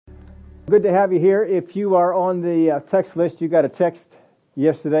Good to have you here. If you are on the text list, you got a text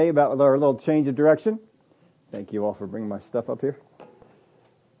yesterday about our little change of direction. Thank you all for bringing my stuff up here.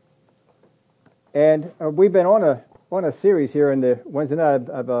 And we've been on a series here in the Wednesday night.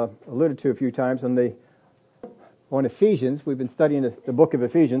 I've alluded to a few times on Ephesians. We've been studying the book of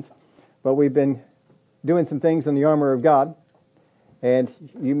Ephesians, but we've been doing some things on the armor of God. And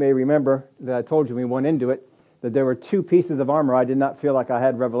you may remember that I told you when we went into it that there were two pieces of armor I did not feel like I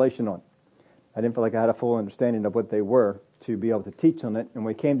had revelation on. I didn't feel like I had a full understanding of what they were to be able to teach on it. And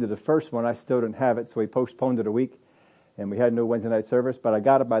when we came to the first one, I still didn't have it, so we postponed it a week. And we had no Wednesday night service, but I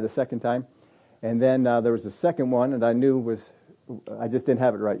got it by the second time. And then there was a second one, and I just didn't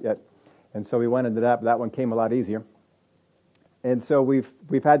have it right yet. And so we went into that, but that one came a lot easier. And so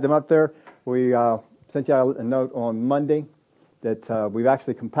we've had them up there. We sent you a note on Monday that we've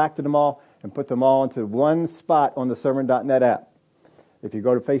actually compacted them all and put them all into one spot on the sermon.net app. If you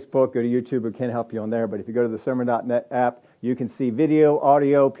go to Facebook, go to YouTube, it can't help you on there, but if you go to the sermon.net app, you can see video,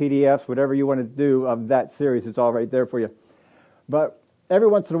 audio, PDFs, whatever you want to do of that series. It's all right there for you. But every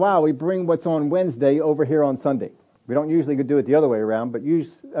once in a while, we bring what's on Wednesday over here on Sunday. We don't usually do it the other way around, but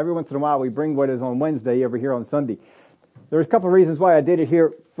every once in a while, we bring what is on Wednesday over here on Sunday. There's a couple of reasons why I did it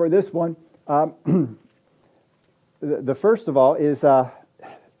here for this one. The first of all is you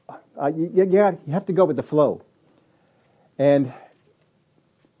have to go with the flow. And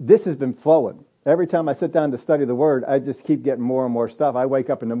this has been flowing. Every time I sit down to study the Word, I just keep getting more and more stuff. I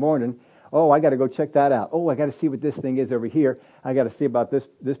wake up in the morning, I got to go check that out. I got to see what this thing is over here. I got to see about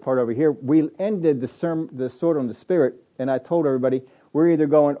this part over here. We ended the sword on the Spirit, and I told everybody we're either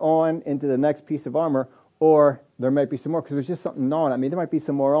going on into the next piece of armor, or there might be some more, because there's just something on. I mean, there might be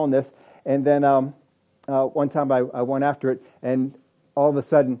some more on this. And then one time I went after it, and all of a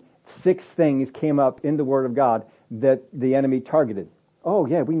sudden 6 things came up in the Word of God that the enemy targeted. Oh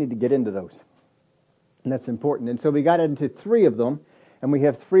yeah, we need to get into those. And that's important. And so we got into 3 of them, and we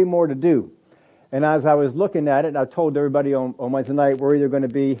have 3 more to do. And as I was looking at it, I told everybody on Wednesday night, we're either going to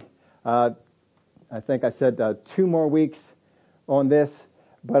be, I think I said 2 more weeks on this,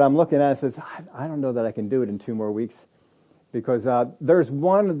 but I'm looking at it and says, I don't know that I can do it in 2 more weeks, because there's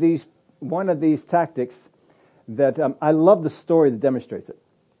one of these tactics that I love the story that demonstrates it.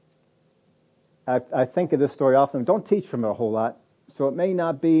 I think of this story often. Don't teach from it a whole lot, so it may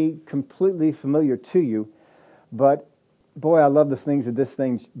not be completely familiar to you, but boy, I love the things that this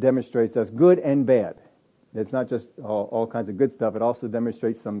thing demonstrates us, good and bad. It's not just all kinds of good stuff. It also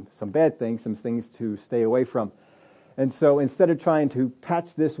demonstrates some bad things, some things to stay away from. And so instead of trying to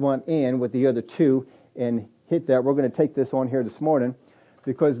patch this one in with the other 2 and hit that, we're going to take this on here this morning,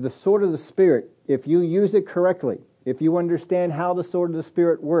 because the sword of the Spirit, if you use it correctly, if you understand how the sword of the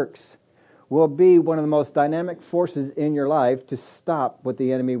Spirit works, will be one of the most dynamic forces in your life to stop what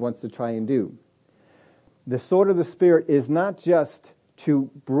the enemy wants to try and do. The sword of the Spirit is not just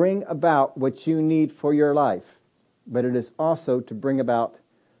to bring about what you need for your life, but it is also to bring about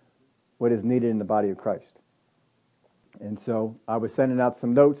what is needed in the body of Christ. And so I was sending out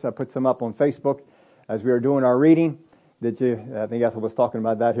some notes. I put some up on Facebook as we were doing our reading. I think Ethel was talking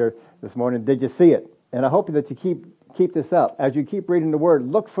about that here this morning. Did you see it? And I hope that you keep this up. As you keep reading the Word,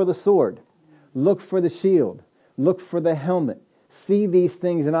 look for the sword. Look for the shield. Look for the helmet. See these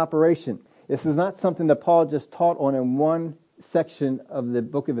things in operation. This is not something that Paul just taught on in one section of the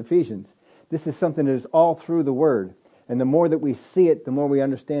book of Ephesians. This is something that is all through the Word. And the more that we see it, the more we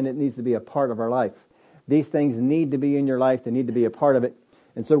understand it needs to be a part of our life. These things need to be in your life. They need to be a part of it.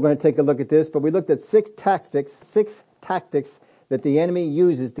 And so we're going to take a look at this. But we looked at 6 tactics that the enemy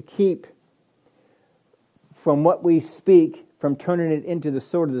uses to keep from what we speak from turning it into the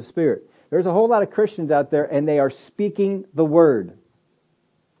sword of the Spirit. There's a whole lot of Christians out there, and they are speaking the Word.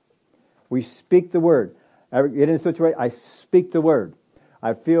 We speak the Word. I get in a situation, I speak the Word.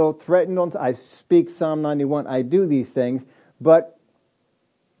 I feel threatened, I speak Psalm 91. I do these things, but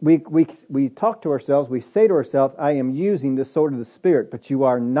we talk to ourselves, we say to ourselves, I am using the sword of the Spirit, but you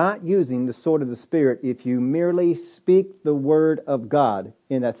are not using the sword of the Spirit if you merely speak the Word of God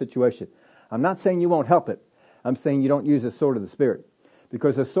in that situation. I'm not saying you won't help it. I'm saying you don't use the sword of the Spirit.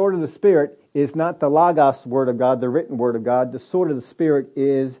 Because the sword of the Spirit is not the Logos Word of God, the written Word of God. The sword of the Spirit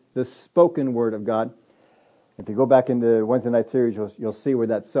is the spoken Word of God. If you go back in the Wednesday night series, you'll see where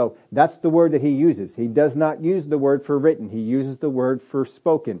that's so. That's the word that he uses. He does not use the word for written. He uses the word for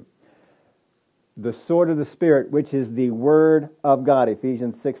spoken. The sword of the Spirit, which is the Word of God,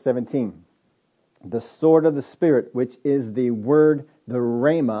 Ephesians 6:17. The sword of the Spirit, which is the Word, the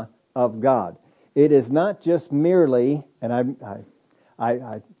Rhema of God. It is not just merely, and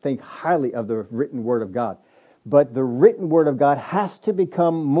I think highly of the written Word of God, But the written Word of God has to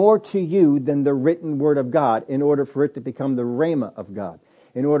become more to you than the written Word of God in order for it to become the rhema of God,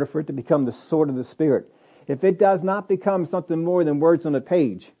 in order for it to become the sword of the Spirit. If it does not become something more than words on a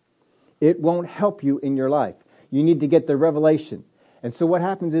page, it won't help you in your life. You need to get the revelation. And so what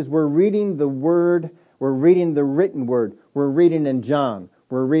happens is we're reading the Word, we're reading the written Word, we're reading in John,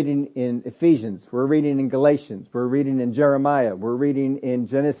 we're reading in Ephesians, we're reading in Galatians, we're reading in Jeremiah, we're reading in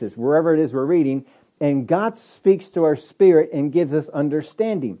Genesis, wherever it is we're reading, and God speaks to our spirit and gives us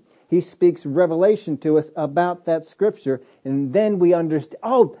understanding. He speaks revelation to us about that scripture, and then we understand,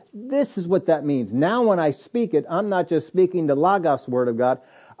 oh, this is what that means. Now when I speak it, I'm not just speaking the Logos Word of God,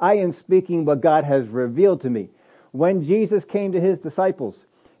 I am speaking what God has revealed to me. When Jesus came to His disciples,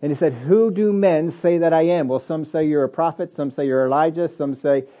 and He said, who do men say that I am? Well, some say you're a prophet, some say you're Elijah, some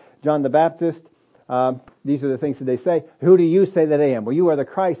say John the Baptist. These are the things that they say. Who do you say that I am? Well, you are the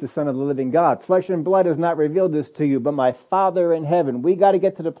Christ, the Son of the living God. Flesh and blood has not revealed this to you, but my Father in heaven. We got to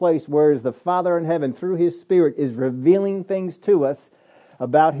get to the place where the Father in heaven, through His Spirit, is revealing things to us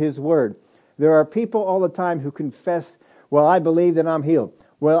about His Word. There are people all the time who confess, well, I believe that I'm healed.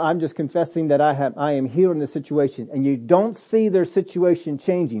 Well, I'm just confessing that I am healed in the situation. And you don't see their situation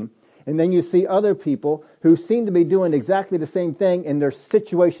changing. And then you see other people who seem to be doing exactly the same thing and their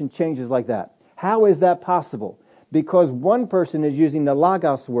situation changes like that. How is that possible? Because one person is using the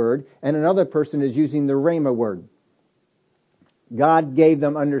Logos Word and another person is using the Rhema Word. God gave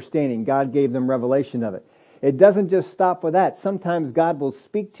them understanding. God gave them revelation of it. It doesn't just stop with that. Sometimes God will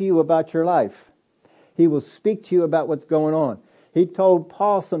speak to you about your life. He will speak to you about what's going on. He told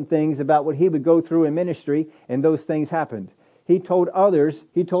Paul some things about what he would go through in ministry, and those things happened. He told others,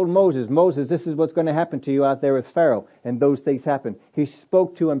 he told Moses, this is what's going to happen to you out there with Pharaoh, and those things happened. He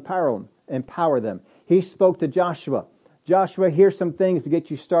spoke to empower them. He spoke to Joshua. Joshua, here's some things to get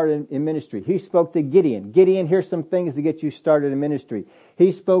you started in ministry. He spoke to Gideon. Gideon, here's some things to get you started in ministry.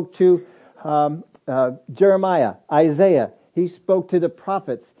 He spoke to Jeremiah, Isaiah. He spoke to the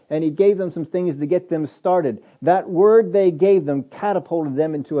prophets, and He gave them some things to get them started. That word they gave them catapulted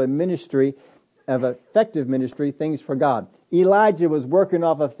them into a ministry of effective ministry, things for God. Elijah was working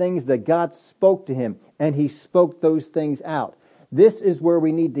off of things that God spoke to him, and he spoke those things out. This is where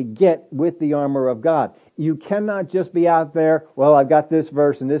we need to get with the armor of God. You cannot just be out there, well, I've got this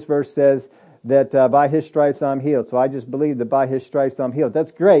verse, and this verse says that by His stripes I'm healed. So I just believe that by His stripes I'm healed.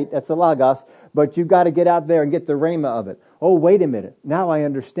 That's great. That's the Logos. But you've got to get out there and get the Rhema of it. Oh, wait a minute. Now I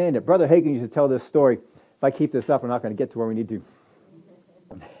understand it. Brother Hagin used to tell this story. If I keep this up, we're not going to get to where we need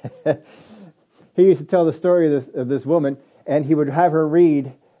to. He used to tell the story of this woman, and he would have her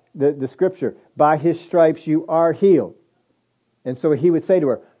read the scripture. By His stripes you are healed. And so he would say to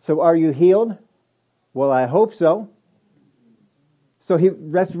her, so are you healed? Well, I hope so. So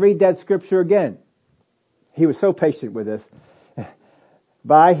let's read that scripture again. He was so patient with this.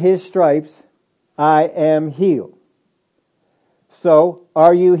 By His stripes I am healed. So,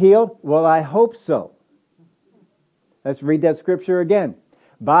 are you healed? Well, I hope so. Let's read that scripture again.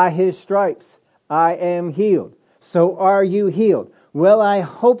 By His stripes I am healed. So are you healed? Well, I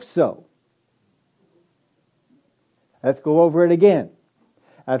hope so. Let's go over it again.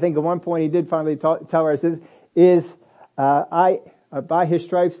 I think at one point he did finally tell her, he says, by His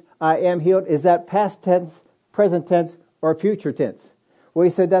stripes I am healed. Is that past tense, present tense, or future tense? Well,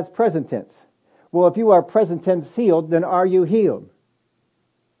 he said that's present tense. Well, if you are present tense healed, then are you healed?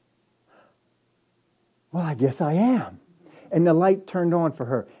 Well, I guess I am. And the light turned on for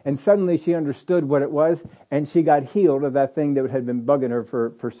her. And suddenly she understood what it was, and she got healed of that thing that had been bugging her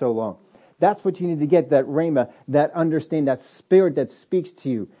for so long. That's what you need to get, that rhema, that understand, that spirit that speaks to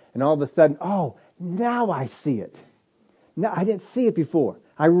you. And all of a sudden, oh, now I see it. Now, I didn't see it before.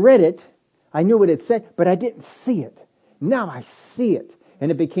 I read it. I knew what it said, but I didn't see it. Now I see it.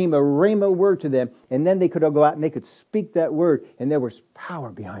 And it became a rhema word to them. And then they could all go out and they could speak that word, and there was power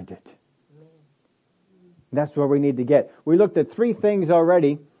behind it. And that's where we need to get. We looked at 3 things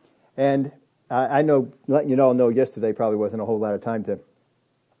already, and I know, letting you all know, yesterday probably wasn't a whole lot of time to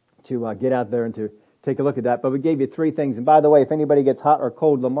get out there and to take a look at that. But we gave you 3 things. And by the way, if anybody gets hot or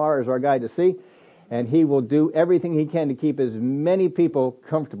cold, Lamar is our guy to see. And he will do everything he can to keep as many people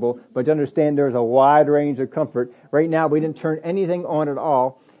comfortable. But to understand there's a wide range of comfort. Right now, we didn't turn anything on at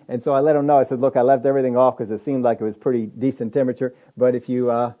all. And so I let him know. I said, look, I left everything off because it seemed like it was pretty decent temperature. But if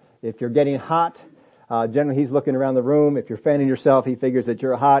you're getting hot, generally he's looking around the room. If you're fanning yourself, he figures that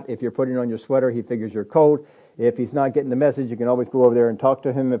you're hot. If you're putting on your sweater, he figures you're cold. If he's not getting the message, you can always go over there and talk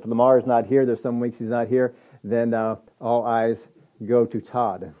to him. If Lamar is not here, there's some weeks he's not here, then all eyes go to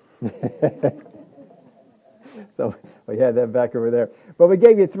Todd. So we had that back over there. But we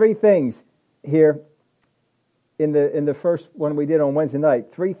gave you 3 things here in the first one we did on Wednesday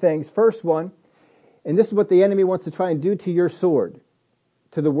night. 3 things. First one, and this is what the enemy wants to try and do to your sword,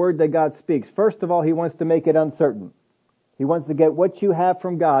 to the word that God speaks. First of all, he wants to make it uncertain. He wants to get what you have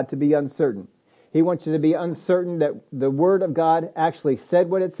from God to be uncertain. He wants you to be uncertain that the word of God actually said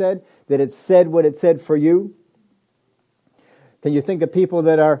what it said, that it said what it said for you. Can you think of people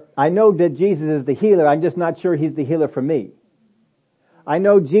that are, I know that Jesus is the healer, I'm just not sure he's the healer for me. I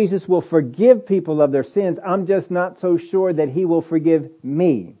know Jesus will forgive people of their sins, I'm just not so sure that he will forgive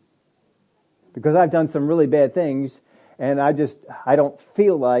me. Because I've done some really bad things, and I don't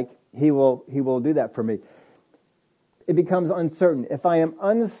feel like he will do that for me. It becomes uncertain. If I am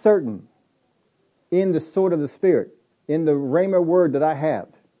uncertain in the sword of the Spirit, in the rhema word that I have,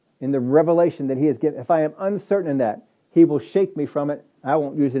 in the revelation that he has given, if I am uncertain in that, he will shake me from it. I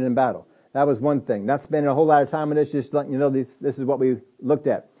won't use it in battle. That was one thing. Not spending a whole lot of time on this, just letting you know this is what we looked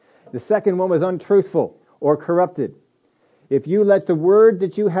at. The second one was untruthful or corrupted. If you let the word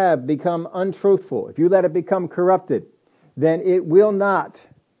that you have become untruthful, if you let it become corrupted, then it will not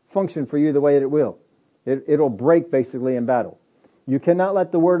function for you the way that it will. It'll break basically in battle. You cannot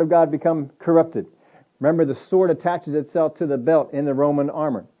let the word of God become corrupted. Remember, the sword attaches itself to the belt in the Roman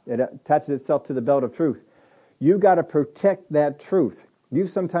armor. It attaches itself to the belt of truth. You got to protect that truth. You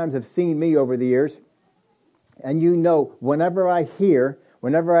sometimes have seen me over the years, and you know whenever I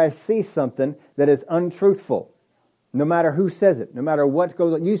see something that is untruthful, no matter who says it, no matter what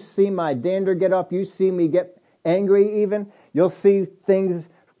goes on, you see my dander get up, you see me get angry even, you'll see things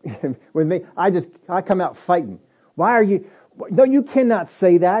with me. I come out fighting. Why are you, no, you cannot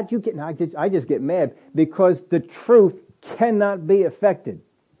say that. I just get mad because the truth cannot be affected.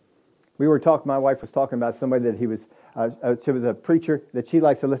 My wife was talking about somebody that she was a preacher that she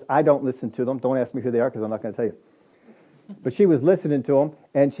likes to listen. I don't listen to them. Don't ask me who they are because I'm not going to tell you. But she was listening to them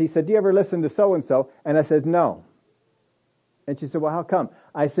and she said, do you ever listen to so-and-so? And I said, no. And she said, well, how come?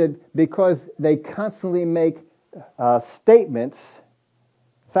 I said, because they constantly make statements,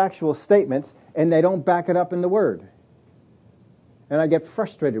 factual statements, and they don't back it up in the Word. And I get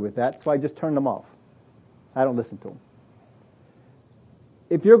frustrated with that, so I just turn them off. I don't listen to them.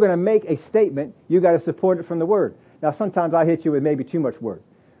 If you're going to make a statement, you got to support it from the Word. Now, sometimes I hit you with maybe too much Word.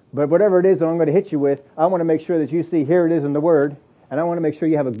 But whatever it is that I'm going to hit you with, I want to make sure that you see here it is in the Word, and I want to make sure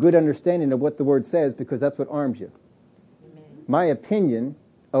you have a good understanding of what the Word says, because that's what arms you. Amen. My opinion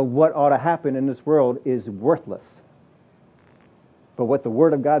of what ought to happen in this world is worthless. But what the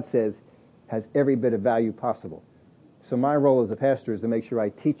Word of God says has every bit of value possible. So my role as a pastor is to make sure I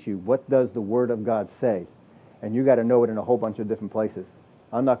teach you what does the Word of God say. And you got to know it in a whole bunch of different places.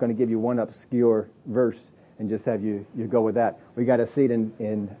 I'm not going to give you one obscure verse and just have you go with that. We got to see it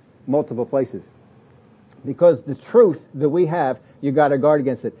in multiple places. Because the truth that we have, you got to guard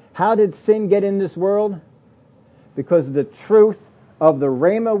against it. How did sin get in this world? Because the truth of the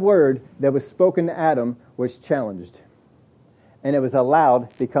rhema word that was spoken to Adam was challenged. And it was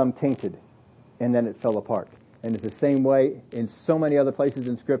allowed to become tainted. And then it fell apart. And it's the same way in so many other places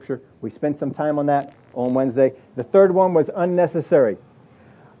in Scripture. We spent some time on that on Wednesday. The third one was unnecessary.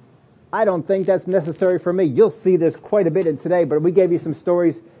 I don't think that's necessary for me. You'll see this quite a bit in today, but we gave you some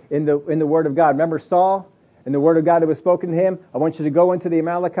stories in the Word of God. Remember Saul and the Word of God that was spoken to him? I want you to go into the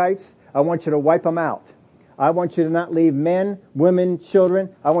Amalekites. I want you to wipe them out. I want you to not leave men, women,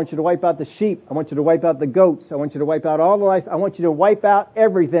 children. I want you to wipe out the sheep. I want you to wipe out the goats. I want you to wipe out all the lice. I want you to wipe out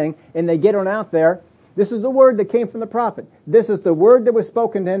everything. And they get on out there. This is the word that came from the prophet. This is the word that was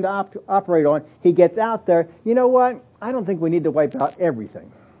spoken to him to operate on. He gets out there. You know what? I don't think we need to wipe out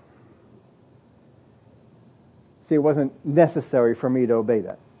everything. See, it wasn't necessary for me to obey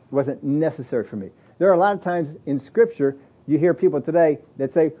that. It wasn't necessary for me. There are a lot of times in Scripture, you hear people today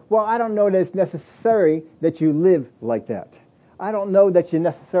that say, well, I don't know that it's necessary that you live like that. I don't know that you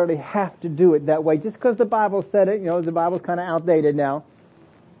necessarily have to do it that way. Just because the Bible said it, the Bible's kind of outdated now.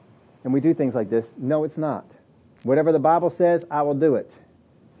 And we do things like this. No, it's not. Whatever the Bible says, I will do it.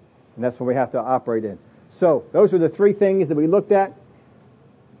 And that's what we have to operate in. So, those were the 3 things that we looked at.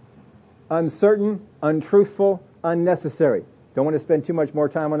 Uncertain, untruthful, unnecessary. Don't want to spend too much more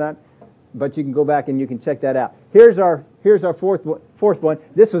time on that, but you can go back and you can check that out. Here's our fourth one.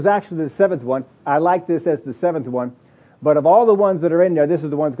 This was actually the 7th one. I like this as the 7th one, but of all the ones that are in there, this is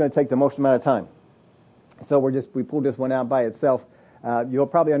the one that's going to take the most amount of time. So we pulled this one out by itself. You'll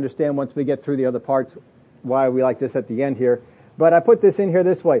probably understand once we get through the other parts why we like this at the end here. But I put this in here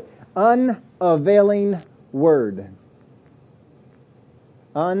this way. Unavailing word.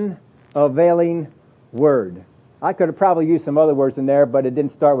 Unavailing word. I could have probably used some other words in there, but it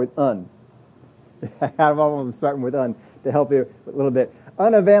didn't start with un. I have all of them starting with un. to help you a little bit.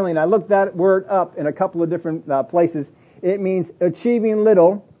 Unavailing. I looked that word up in a couple of different places. It means achieving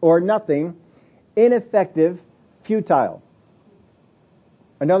little or nothing, ineffective, futile.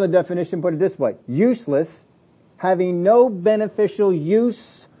 Another definition put it this way: useless, having no beneficial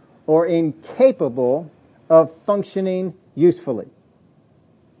use or incapable of functioning usefully.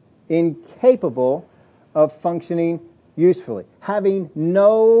 Incapable of functioning usefully. Having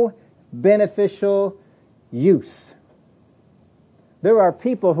no beneficial use. There are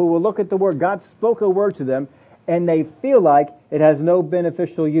people who will look at the word, God spoke a word to them, and they feel like it has no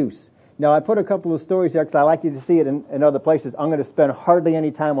beneficial use. Now, I put a couple of stories there because I like you to see it in other places. I'm going to spend hardly any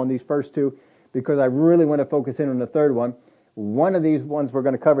time on these first two because I really want to focus in on the third one. One of these ones we're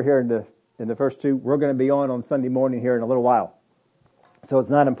going to cover here in the first two, we're going to be on Sunday morning here in a little while. So it's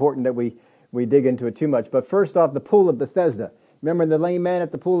not important that we dig into it too much. But first off, the pool of Bethesda. Remember the lame man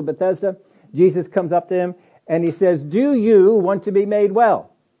at the pool of Bethesda? Jesus comes up to him and he says, do you want to be made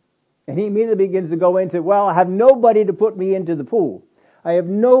well? And he immediately begins to go into, well, I have nobody to put me into the pool. I have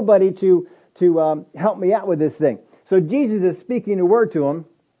nobody to help me out with this thing. So Jesus is speaking a word to him,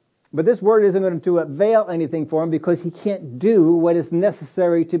 but this word isn't going to avail anything for him because he can't do what is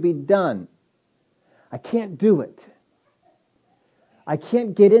necessary to be done. I can't do it. I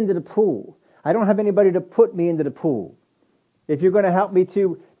can't get into the pool. I don't have anybody to put me into the pool. If you're going to help me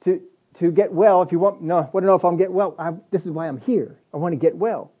to get well, if you want to know if I'm get well, this is why I'm here. I want to get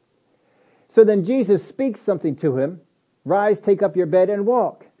well. So then Jesus speaks something to him. Rise, take up your bed and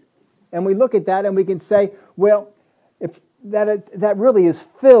walk. And we look at that and we can say, well, if that really is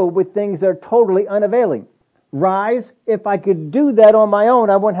filled with things that are totally unavailing. Rise, if I could do that on my own,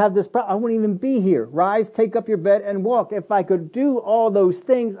 I wouldn't have this problem. I wouldn't even be here. Rise, take up your bed and walk. If I could do all those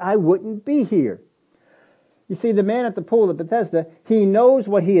things, I wouldn't be here. You see, the man at the pool of Bethesda, he knows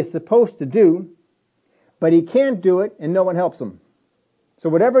what he is supposed to do, but he can't do it and no one helps him. So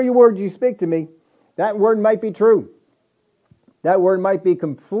whatever word you speak to me, that word might be true. That word might be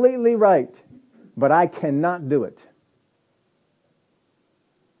completely right, but I cannot do it.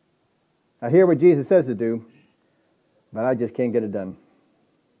 I hear what Jesus says to do, but I just can't get it done.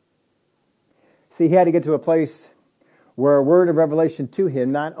 See, he had to get to a place where a word of revelation to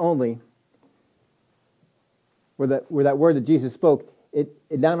him, not only where that word that Jesus spoke, it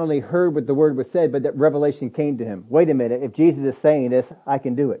not only heard what the word was said, but that revelation came to him. Wait a minute, if Jesus is saying this, I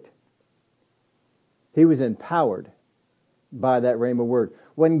can do it. He was empowered by that rhema word.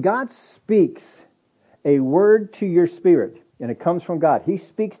 When God speaks a word to your spirit, and it comes from God, He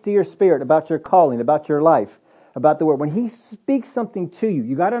speaks to your spirit about your calling, about your life, about the word. When He speaks something to you,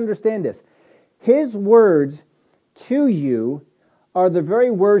 you got to understand this. His words to you are the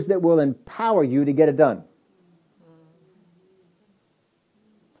very words that will empower you to get it done.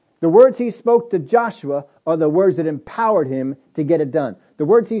 The words He spoke to Joshua are the words that empowered him to get it done. The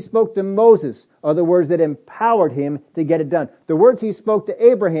words He spoke to Moses are the words that empowered him to get it done. The words He spoke to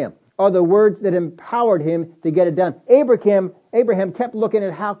Abraham are the words that empowered him to get it done. Abraham kept looking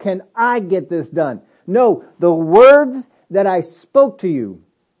at how can I get this done? No, the words that I spoke to you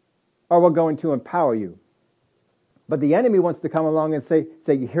are what are going to empower you. But the enemy wants to come along and say,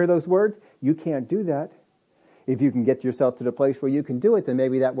 you hear those words? You can't do that. If you can get yourself to the place where you can do it, then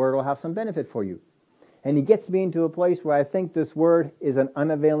maybe that word will have some benefit for you. And he gets me into a place where I think this word is an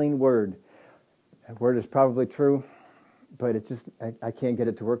unavailing word. That word is probably true, but it's just, I can't get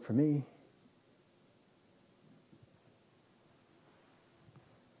it to work for me.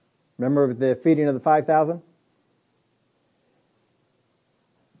 Remember the feeding of the 5,000?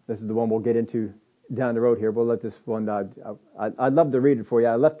 This is the one we'll get into down the road here. We'll let this one, I'd love to read it for you.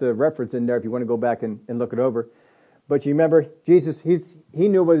 I left the reference in there if you want to go back and look it over. But you remember, Jesus, he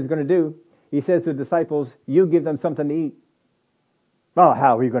knew what he was going to do. He says to the disciples, you give them something to eat. Oh,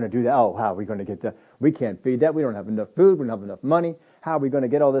 how are we going to do that? Oh, how are we going to get that? We can't feed that. We don't have enough food. We don't have enough money. How are we going to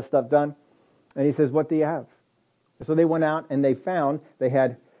get all this stuff done? And he says, what do you have? So they went out and they found they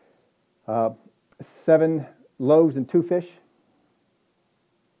had 7 loaves and 2 fish.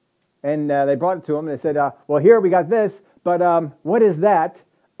 And they brought it to him and they said, well, here we got this, but what is that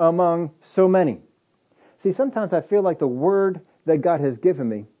among so many? See, sometimes I feel like the word that God has given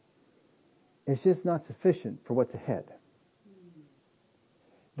me is just not sufficient for what's ahead.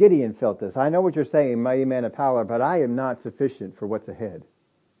 Gideon felt this. I know what you're saying, mighty man of power, but I am not sufficient for what's ahead.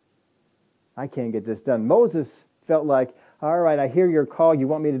 I can't get this done. Moses felt like, all right, I hear your call. You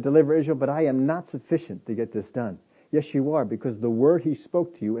want me to deliver Israel, but I am not sufficient to get this done. Yes, you are, because the word he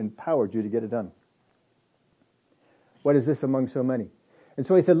spoke to you empowered you to get it done. What is this among so many? And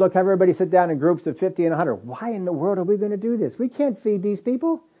so he said, look, have everybody sit down in groups of 50 and 100. Why in the world are we going to do this? We can't feed these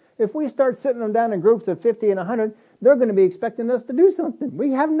people. If we start sitting them down in groups of 50 and 100, they're going to be expecting us to do something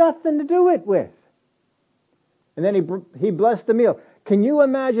we have nothing to do it with. And then he blessed the meal. Can you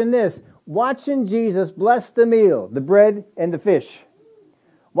imagine this? Watching Jesus bless the meal, the bread and the fish.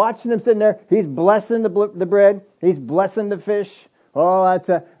 Watching him sitting there, he's blessing the bread, he's blessing the fish. Oh,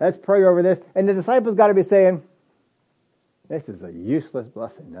 let's pray over this. And the disciples got to be saying, this is a useless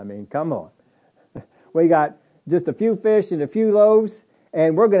blessing. I mean, come on. We got just a few fish and a few loaves,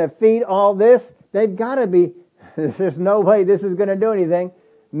 and we're going to feed all this. They've got to be, there's no way this is going to do anything.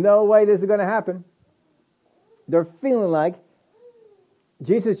 No way this is going to happen. They're feeling like,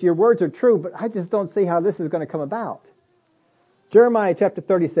 Jesus, your words are true, but I just don't see how this is going to come about. Jeremiah chapter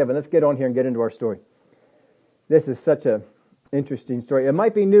 37. Let's get on here and get into our story. This is such a interesting story. It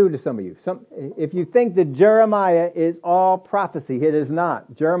might be new to some of you. If you think that Jeremiah is all prophecy, it is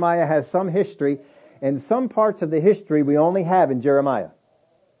not. Jeremiah has some history, and some parts of the history we only have in Jeremiah.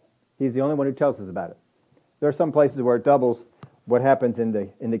 He's the only one who tells us about it. There are some places where it doubles what happens in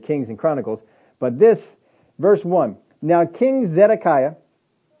the Kings and Chronicles. But this, verse 1. Now King Zedekiah,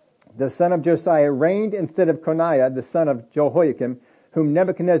 the son of Josiah, reigned instead of Coniah, the son of Jehoiakim, whom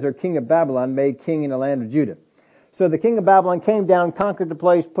Nebuchadnezzar, king of Babylon, made king in the land of Judah. So the king of Babylon came down, conquered the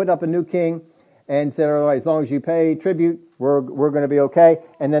place, put up a new king, and said, all right, as long as you pay tribute, we're going to be okay.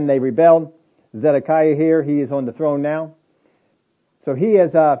 And then they rebelled. Zedekiah here, he is on the throne now. So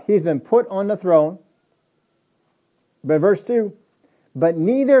he's been put on the throne. But verse 2, but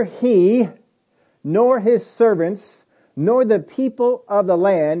neither he nor his servants nor the people of the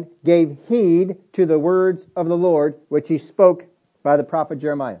land gave heed to the words of the Lord, which he spoke by the prophet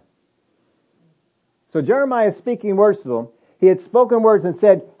Jeremiah. So Jeremiah is speaking words to them. He had spoken words and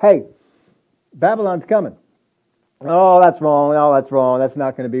said, hey, Babylon's coming. Oh, that's wrong. Oh, that's wrong. That's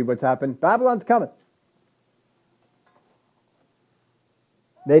not going to be what's happened. Babylon's coming.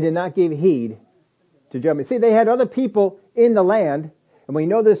 They did not give heed to Jeremiah. See, they had other people in the land, and we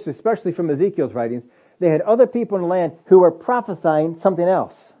know this especially from Ezekiel's writings. They had other people in the land who were prophesying something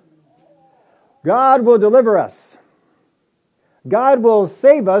else. God will deliver us. God will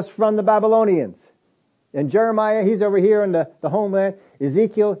save us from the Babylonians. And Jeremiah, he's over here in the homeland.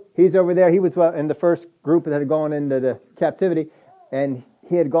 Ezekiel, he's over there. He was in the first group that had gone into the captivity. And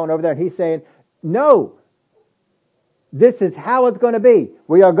he had gone over there, and he's saying, no, this is how it's going to be.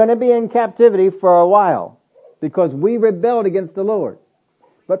 We are going to be in captivity for a while because we rebelled against the Lord.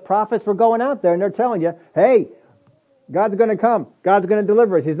 But prophets were going out there and they're telling you, hey, God's going to come. God's going to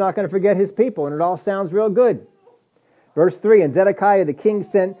deliver us. He's not going to forget his people. And it all sounds real good. Verse 3, and Zedekiah the king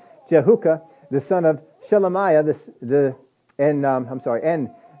sent Jehuiah the son of Shelemiah and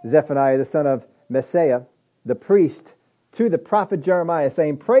Zephaniah the son of Messiah the priest to the prophet Jeremiah,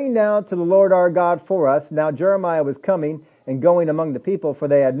 saying, pray now to the Lord our God for us. Now Jeremiah was coming and going among the people, for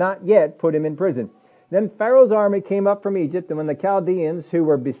they had not yet put him in prison. Then Pharaoh's army came up from Egypt, and when the Chaldeans who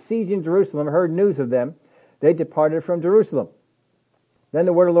were besieging Jerusalem heard news of them, they departed from Jerusalem. Then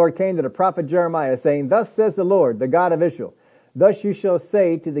the word of the Lord came to the prophet Jeremiah, saying, thus says the Lord, the God of Israel, thus you shall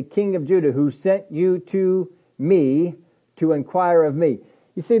say to the king of Judah, who sent you to me to inquire of me.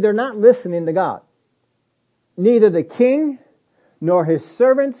 You see, they're not listening to God. Neither the king, nor his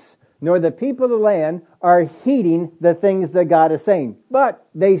servants, nor the people of the land are heeding the things that God is saying. But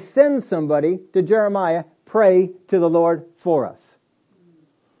they send somebody to Jeremiah, pray to the Lord for us.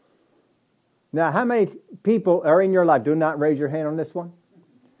 Now, how many people are in your life? Do not raise your hand on this one.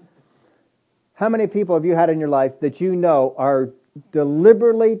 How many people have you had in your life that you know are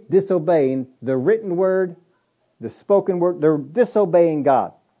deliberately disobeying the written word, the spoken word? They're disobeying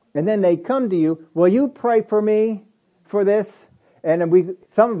God. And then they come to you, will you pray for me for this? And then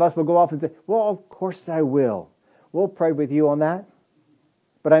some of us will go off and say, well, of course I will. We'll pray with you on that.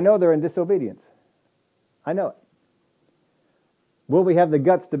 But I know they're in disobedience. I know it. Will we have the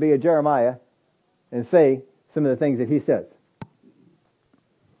guts to be a Jeremiah and say some of the things that he says?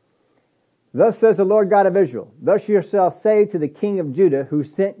 Thus says the Lord God of Israel, thus you shall say to the king of Judah, who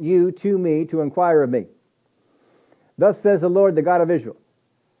sent you to me to inquire of me. Thus says the Lord, the God of Israel.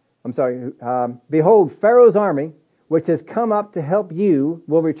 Behold, Pharaoh's army, which has come up to help you,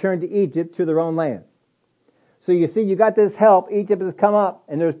 will return to Egypt, to their own land. So you see, you got this help. Egypt has come up,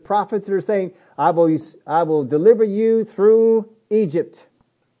 and there's prophets that are saying, I will deliver you through Egypt.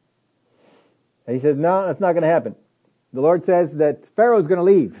 And he says, no, that's not going to happen. The Lord says that Pharaoh's going to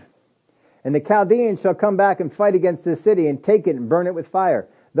leave. And the Chaldeans shall come back and fight against this city and take it and burn it with fire.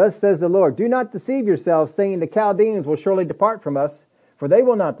 Thus says the Lord, do not deceive yourselves, saying the Chaldeans will surely depart from us, for they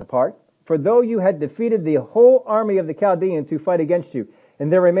will not depart. For though you had defeated the whole army of the Chaldeans who fight against you,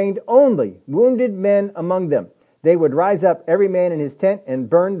 and there remained only wounded men among them, they would rise up every man in his tent and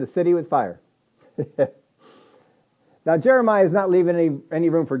burn the city with fire. Now Jeremiah is not leaving any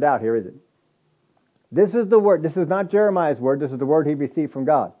room for doubt here, is it? This is the word. This is not Jeremiah's word. This is the word he received from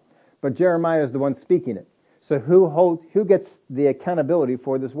God. But Jeremiah is the one speaking it. So who gets the accountability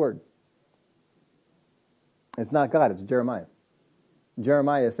for this word? It's not God, it's Jeremiah.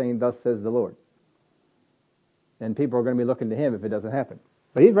 Jeremiah is saying, thus says the Lord. And people are going to be looking to him if it doesn't happen.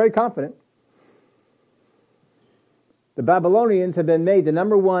 But he's very confident. The Babylonians have been made the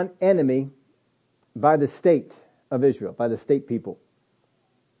number one enemy by the state of Israel, by the state people.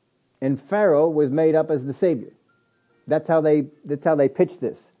 And Pharaoh was made up as the savior. That's how they pitched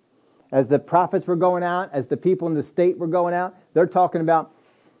this. As the prophets were going out, as the people in the state were going out, they're talking about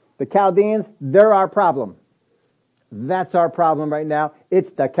the Chaldeans, they're our problem. That's our problem right now.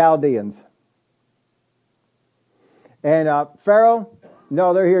 It's the Chaldeans. And Pharaoh,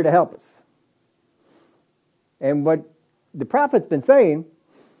 no, they're here to help us. And what the prophet's been saying,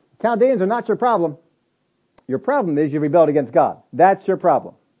 Chaldeans are not your problem. Your problem is you rebelled against God. That's your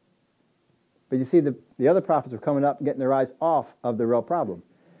problem. But you see, the other prophets are coming up and getting their eyes off of the real problem.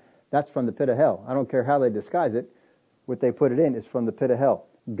 That's from the pit of hell. I don't care how they disguise it. What they put it in is from the pit of hell.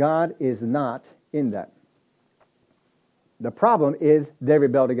 God is not in that. The problem is they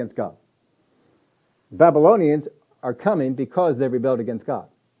rebelled against God. Babylonians are coming because they rebelled against God.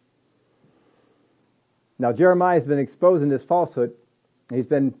 Now Jeremiah has been exposing this falsehood. He's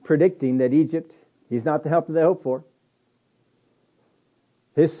been predicting that Egypt, he's not the help that they hope for.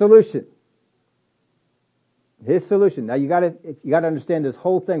 His solution. Now you gotta understand this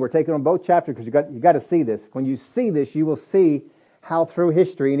whole thing. We're taking on both chapters because you got to see this. When you see this, you will see how through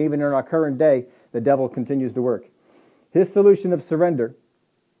history and even in our current day, the devil continues to work. His solution of surrender.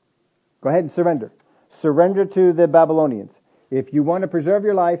 Go ahead and surrender. Surrender to the Babylonians. If you want to preserve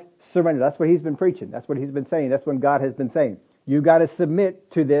your life, surrender. That's what he's been preaching. That's what he's been saying. That's what God has been saying. You got to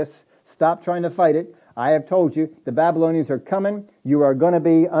submit to this. Stop trying to fight it. I have told you, the Babylonians are coming. You are going to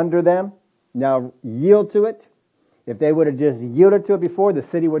be under them. Now yield to it. If they would have just yielded to it before, the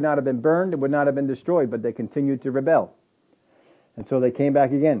city would not have been burned. It would not have been destroyed, but they continued to rebel. And so they came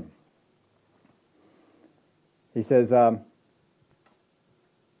back again. He says,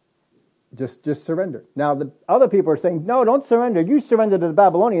 just surrender. Now the other people are saying, no, don't surrender. You surrender to the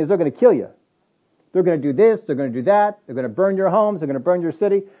Babylonians, they're going to kill you. They're going to do this, they're going to do that, they're going to burn your homes, they're going to burn your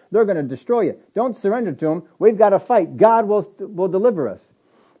city, they're going to destroy you. Don't surrender to them. We've got to fight. God will deliver us.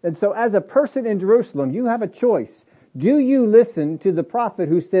 And so as a person in Jerusalem, you have a choice. Do you listen to the prophet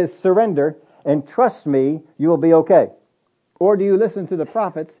who says surrender and trust me, you will be okay? Or do you listen to the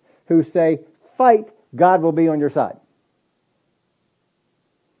prophets who say fight, God will be on your side?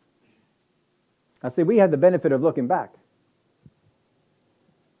 I say we had the benefit of looking back.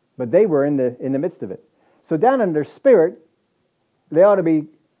 But they were in the midst of it. So down in their spirit, they ought to be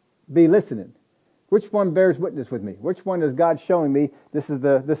listening. Which one bears witness with me? Which one is God showing me this is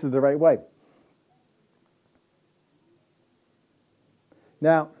the right way?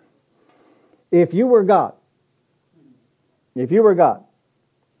 Now, if you were God,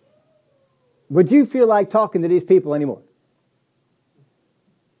 would you feel like talking to these people anymore?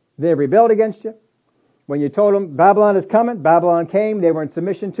 They rebelled against you. When you told them Babylon is coming, Babylon came, they were in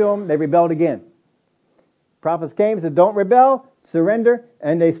submission to them, they rebelled again. Prophets came and said, don't rebel, surrender,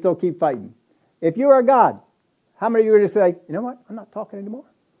 and they still keep fighting. If you are God, how many of you are just say, you know what, I'm not talking anymore.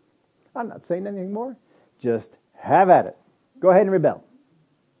 I'm not saying anything anymore. Just have at it. Go ahead and rebel.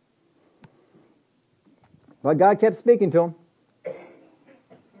 But God kept speaking to him.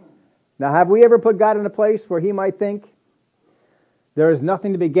 Now, have we ever put God in a place where he might think there is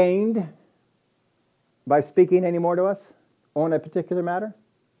nothing to be gained by speaking anymore to us on a particular matter?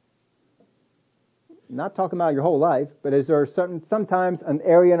 Not talking about your whole life, but is there sometimes an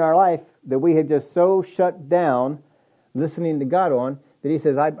area in our life that we have just so shut down listening to God on that he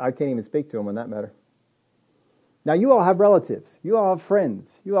says, I can't even speak to him on that matter. Now you all have relatives, you all have friends,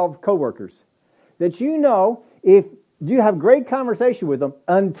 you all have coworkers that you know if you have great conversation with them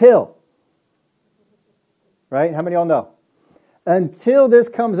until, right? How many of y'all know? Until this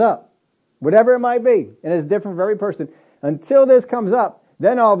comes up, whatever it might be, and it's different for every person, until this comes up,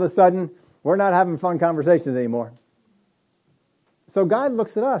 then all of a sudden, we're not having fun conversations anymore. So God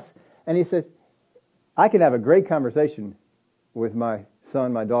looks at us and he says, I can have a great conversation with my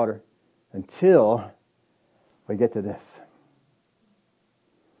son, my daughter, until we get to this.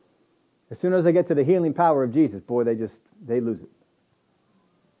 As soon as they get to the healing power of Jesus, boy, they lose it.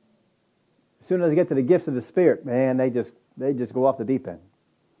 As soon as they get to the gifts of the Spirit, man, they just go off the deep end.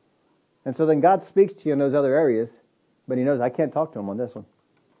 And so then God speaks to you in those other areas, but he knows I can't talk to him on this one.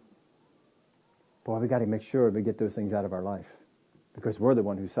 Boy, we got to make sure we get those things out of our life because we're the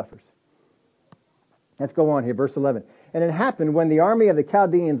one who suffers. Let's go on here, verse 11. And it happened when the army of the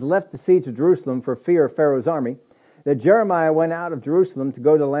Chaldeans left the siege of Jerusalem for fear of Pharaoh's army, that Jeremiah went out of Jerusalem to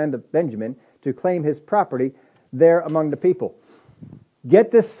go to the land of Benjamin to claim his property there among the people.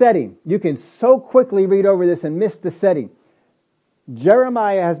 Get this setting. You can so quickly read over this and miss the setting.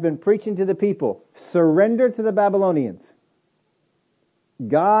 Jeremiah has been preaching to the people, surrender to the Babylonians.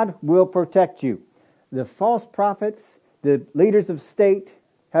 God will protect you. The false prophets, the leaders of state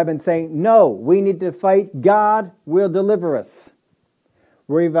have been saying, no, we need to fight. God will deliver us.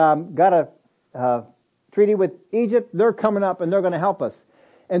 We've got a treaty with Egypt. They're coming up and they're going to help us.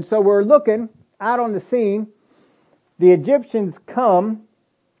 And so we're looking out on the scene. The Egyptians come.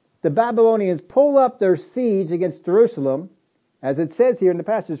 The Babylonians pull up their siege against Jerusalem. As it says here in the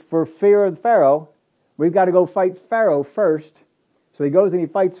passage, for fear of Pharaoh. We've got to go fight Pharaoh first. So he goes and he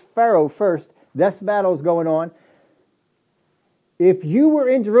fights Pharaoh first. This battle's going on. If you were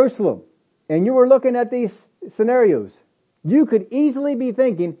in Jerusalem and you were looking at these scenarios, you could easily be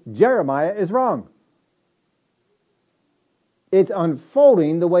thinking, Jeremiah is wrong. It's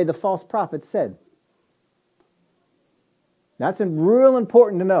unfolding the way the false prophet said. That's real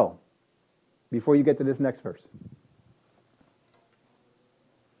important to know before you get to this next verse.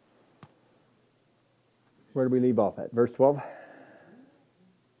 Where do we leave off at? Verse 12.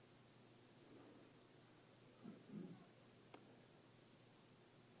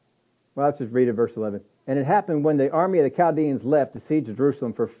 Well, let's just read it, verse 11. And it happened when the army of the Chaldeans left the siege of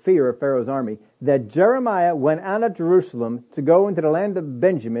Jerusalem for fear of Pharaoh's army, that Jeremiah went out of Jerusalem to go into the land of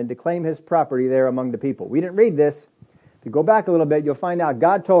Benjamin to claim his property there among the people. We didn't read this. If you go back a little bit, you'll find out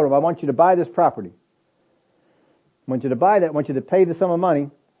God told him, I want you to buy this property. I want you to buy that. I want you to pay the sum of money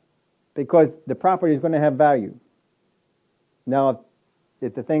because the property is going to have value. Now,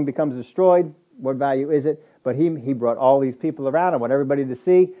 if the thing becomes destroyed, what value is it? But he brought all these people around. I want everybody to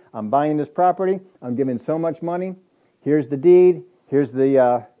see, I'm buying this property. I'm giving so much money. Here's the deed. Here's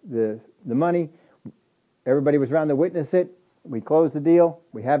the money. Everybody was around to witness it. We closed the deal.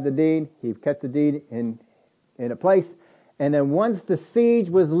 We have the deed. He kept the deed in a place. And then once the siege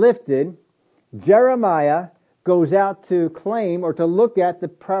was lifted, Jeremiah goes out to claim or to look at the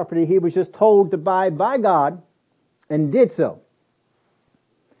property he was just told to buy by God and did so.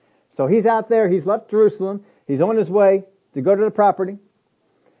 So he's out there. He's left Jerusalem. He's on his way to go to the property.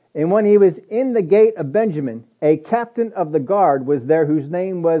 And when he was in the gate of Benjamin, a captain of the guard was there whose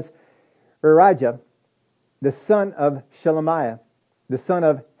name was Urijah, the son of Shelemiah, the son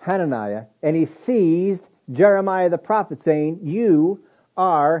of Hananiah. And he seized Jeremiah the prophet, saying, you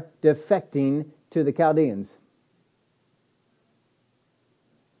are defecting to the Chaldeans.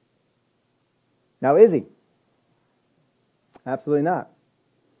 Now, is he? Absolutely not.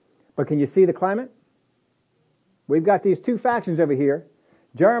 But can you see the climate? We've got these two factions over here.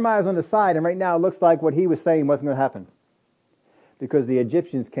 Jeremiah's on the side, and right now it looks like what he was saying wasn't going to happen. Because the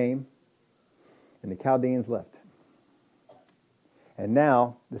Egyptians came, and the Chaldeans left. And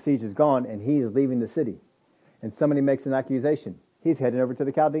now the siege is gone, and he is leaving the city. And somebody makes an accusation. He's heading over to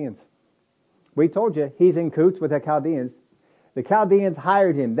the Chaldeans. We told you, he's in cahoots with the Chaldeans. The Chaldeans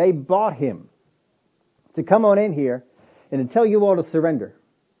hired him. They bought him to come on in here and to tell you all to surrender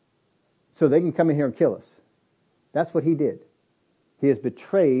so they can come in here and kill us. That's what he did. He has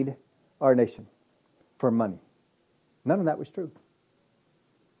betrayed our nation for money. None of that was true.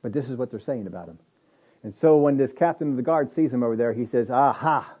 But this is what they're saying about him. And so when this captain of the guard sees him over there, he says,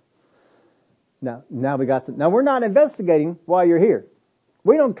 aha. Now we got some. Now we're not investigating why you're here.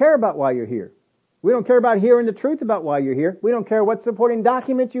 We don't care about why you're here. We don't care about hearing the truth about why you're here. We don't care what supporting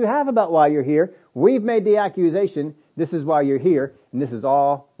documents you have about why you're here. We've made the accusation. This is why you're here. And this is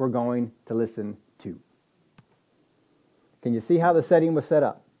all we're going to listen to. Can you see how the setting was set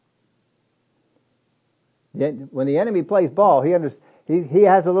up? When the enemy plays ball, he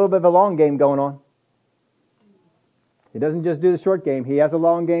has a little bit of a long game going on. He doesn't just do the short game. He has a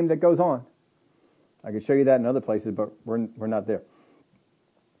long game that goes on. I could show you that in other places, but we're not there.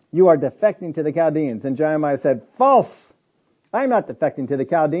 You are defecting to the Chaldeans. And Jeremiah said, false! I am not defecting to the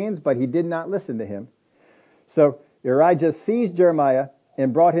Chaldeans, but he did not listen to him. So Urijah seized Jeremiah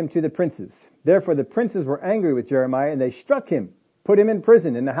and brought him to the princes. Therefore the princes were angry with Jeremiah, and they struck him, put him in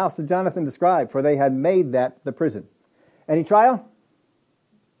prison in the house of Jonathan the scribe, for they had made that the prison. Any trial?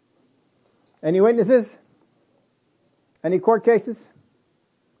 Any witnesses? Any court cases?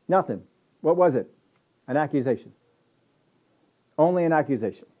 Nothing. What was it? An accusation. Only an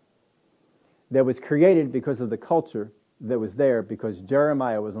accusation. That was created because of the culture that was there, because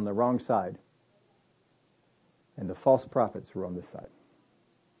Jeremiah was on the wrong side. And the false prophets were on this side.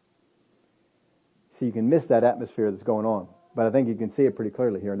 So you can miss that atmosphere that's going on. But I think you can see it pretty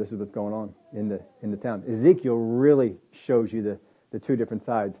clearly here. This is what's going on in the town. Ezekiel really shows you the two different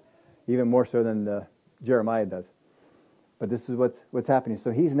sides, even more so than Jeremiah does. But this is what's happening.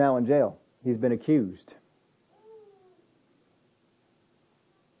 So he's now in jail. He's been accused.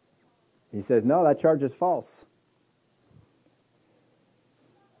 He says, no, that charge is false.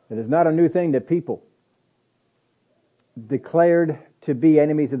 It is not a new thing that people declared to be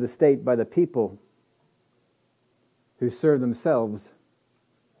enemies of the state by the people who serve themselves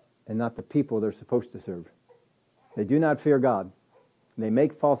and not the people they're supposed to serve. They do not fear God. They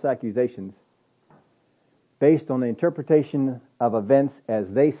make false accusations based on the interpretation of events as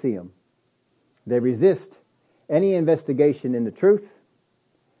they see them. They resist any investigation in the truth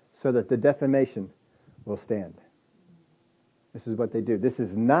so that the defamation will stand. This is what they do. This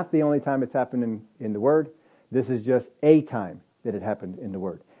is not the only time it's happened in the Word. This is just a time that it happened in the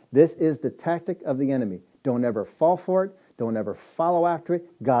Word. This is the tactic of the enemy. Don't ever fall for it. Don't ever follow after it.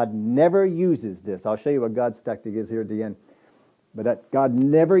 God never uses this. I'll show you what God's tactic is here at the end. But that God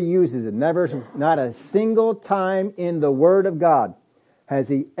never uses it. Never, not a single time in the Word of God has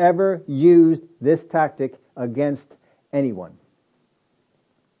He ever used this tactic against anyone.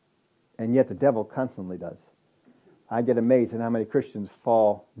 And yet the devil constantly does. I get amazed at how many Christians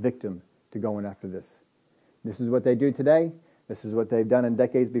fall victim to going after this. This is what they do today. This is what they've done in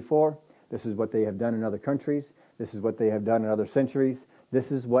decades before. This is what they have done in other countries. This is what they have done in other centuries.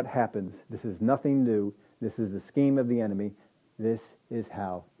 This is what happens. This is nothing new. This is the scheme of the enemy. This is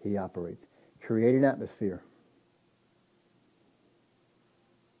how he operates. Create an atmosphere.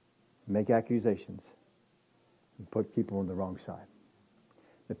 Make accusations. And put people on the wrong side.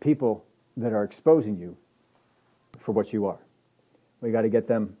 The people that are exposing you for what you are. We got to get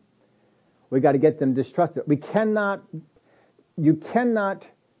them distrusted. You cannot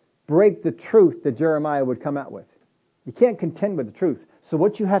break the truth that Jeremiah would come out with. You can't contend with the truth. So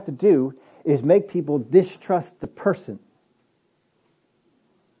what you have to do is make people distrust the person.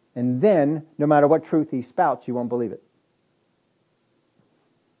 And then, no matter what truth he spouts, you won't believe it.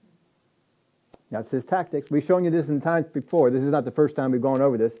 That's his tactics. We've shown you this in times before. This is not the first time we've gone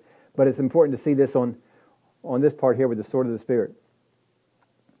over this, but it's important to see this on this part here with the sword of the Spirit.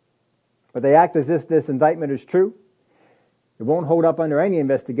 But they act as if this indictment is true. It won't hold up under any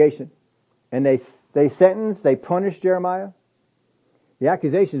investigation. And they sentence, they punish Jeremiah. The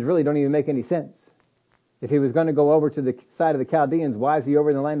accusations really don't even make any sense. If he was going to go over to the side of the Chaldeans, why is he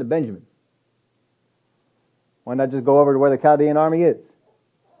over in the land of Benjamin? Why not just go over to where the Chaldean army is?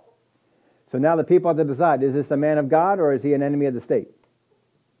 So now the people have to decide, is this a man of God or is he an enemy of the state?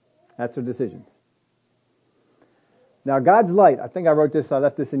 That's their decision. Now God's light, I think I wrote this, I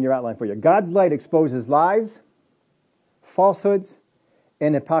left this in your outline for you. God's light exposes lies, falsehoods,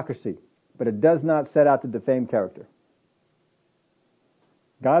 and hypocrisy, but it does not set out to defame character.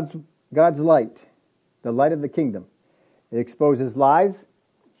 God's light, the light of the kingdom, it exposes lies,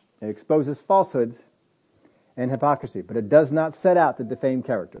 it exposes falsehoods, and hypocrisy, but it does not set out to defame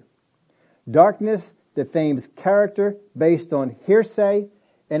character. Darkness defames character based on hearsay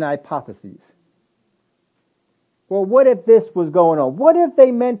and hypotheses. Well, what if this was going on? What if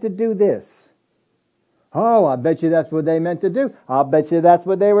they meant to do this? Oh, I bet you that's what they meant to do. I'll bet you that's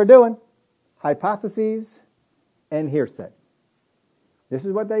what they were doing. Hypotheses and hearsay. This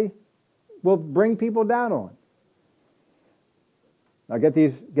is what they will bring people down on. Now get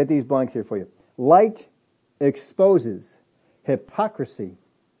these blanks here for you. Light exposes hypocrisy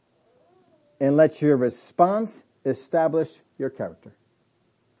and lets your response establish your character.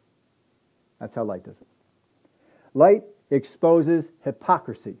 That's how light does it. Light exposes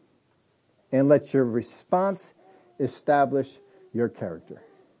hypocrisy and lets your response establish your character.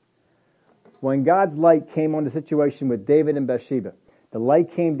 When God's light came on the situation with David and Bathsheba, the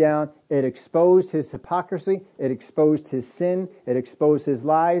light came down, it exposed his hypocrisy, it exposed his sin, it exposed his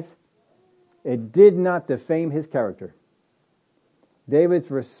lies. It did not defame his character.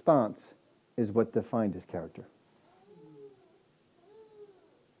 David's response is what defined his character.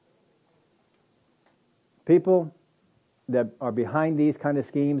 People that are behind these kind of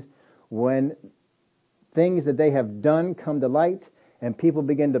schemes, when things that they have done come to light and people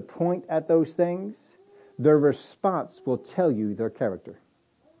begin to point at those things, their response will tell you their character.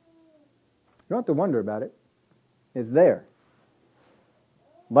 You don't have to wonder about it. It's there.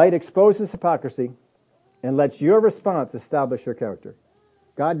 Light exposes hypocrisy and lets your response establish your character.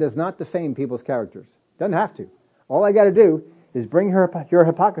 God does not defame people's characters. Doesn't have to. All I got to do is bring your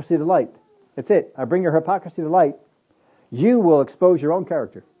hypocrisy to light. That's it. I bring your hypocrisy to light. You will expose your own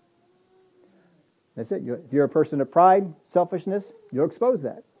character. That's it. If you're a person of pride, selfishness, you'll expose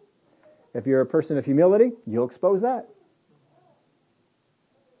that. If you're a person of humility, you'll expose that.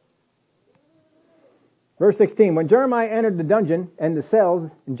 Verse 16, when Jeremiah entered the dungeon and the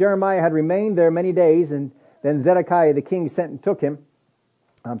cells, and Jeremiah had remained there many days, and then Zedekiah the king sent and took him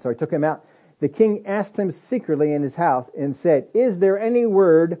out. The king asked him secretly in his house and said, is there any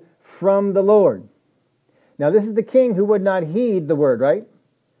word from the Lord? Now this is the king who would not heed the word, right?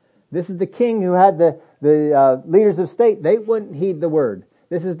 This is the king who had the leaders of state. They wouldn't heed the word.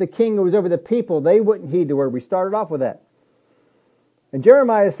 This is the king who was over the people. They wouldn't heed the word. We started off with that. And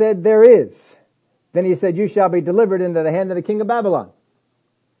Jeremiah said, there is. Then he said, you shall be delivered into the hand of the king of Babylon.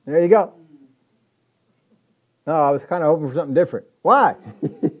 There you go. No, I was kind of hoping for something different. Why?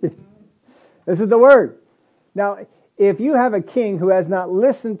 This is the word. Now, if you have a king who has not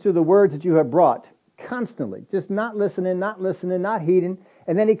listened to the words that you have brought constantly, just not listening, not heeding,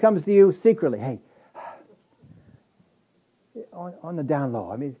 and then he comes to you secretly, hey, on the down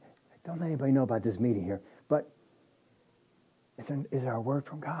low, I mean, don't let anybody know about this meeting here, but is there a word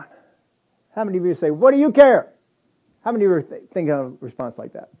from God? How many of you say, what do you care? How many of you think of a response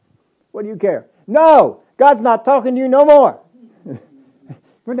like that? What do you care? No! God's not talking to you no more!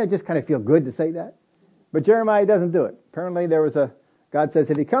 Wouldn't that just kind of feel good to say that? But Jeremiah doesn't do it. Apparently God says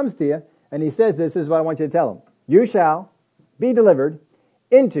if he comes to you and he says this is what I want you to tell him. You shall be delivered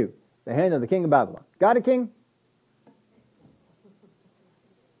into the hand of the king of Babylon. Got a king?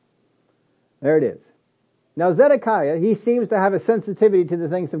 There it is. Now Zedekiah, he seems to have a sensitivity to the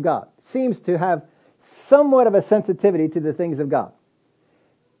things of God. Seems to have somewhat of a sensitivity to the things of God.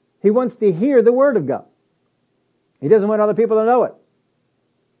 He wants to hear the word of God. He doesn't want other people to know it.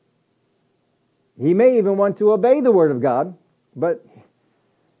 He may even want to obey the word of God, but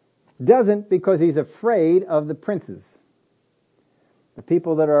doesn't because he's afraid of the princes, the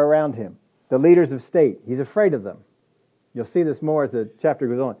people that are around him, the leaders of state. He's afraid of them. You'll see this more as the chapter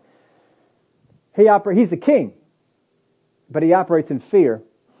goes on. He's the king, but he operates in fear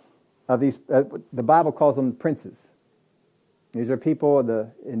of these. The Bible calls them princes. These are people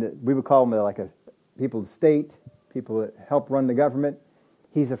we would call them people of state, people that help run the government.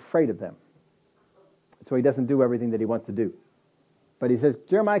 He's afraid of them. So he doesn't do everything that he wants to do. But he says,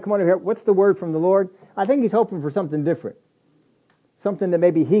 Jeremiah, come on over here. What's the word from the Lord? I think he's hoping for something different. Something that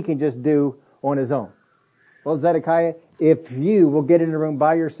maybe he can just do on his own. Well, Zedekiah, if you will get in the room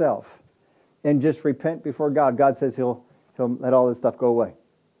by yourself and just repent before God, God says he'll let all this stuff go away.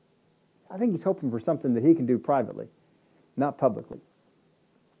 I think he's hoping for something that he can do privately, not publicly,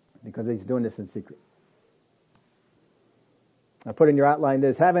 because he's doing this in secret. I put in your outline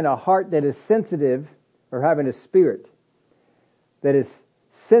this, having a heart that is sensitive, or having a spirit that is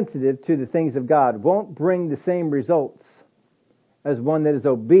sensitive to the things of God won't bring the same results as one that is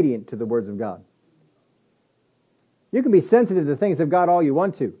obedient to the words of God. You can be sensitive to the things of God all you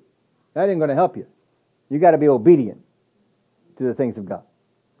want to. That ain't going to help you. You got to be obedient to the things of God.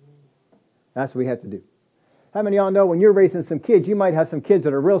 That's what we have to do. How many of y'all know when you're raising some kids, you might have some kids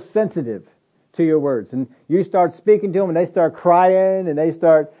that are real sensitive to your words, and you start speaking to them and they start crying and they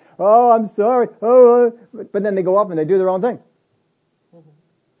start, oh, I'm sorry, but then they go up and they do their own thing.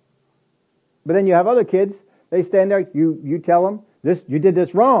 But then you have other kids, they stand there, you tell them, you did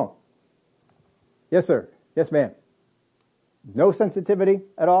this wrong. Yes, sir. Yes, ma'am. No sensitivity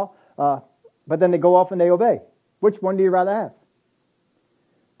at all, but then they go off and they obey. Which one do you rather have?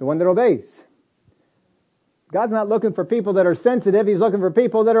 The one that obeys. God's not looking for people that are sensitive, He's looking for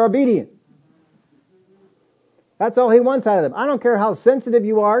people that are obedient. That's all He wants out of them. I don't care how sensitive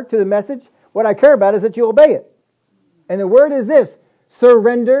you are to the message. What I care about is that you obey it. And the word is this: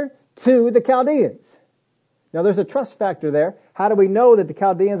 surrender to the Chaldeans. Now there's a trust factor there. How do we know that the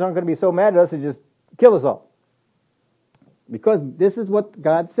Chaldeans aren't going to be so mad at us and just kill us all? Because this is what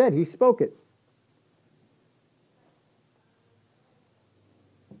God said. He spoke it.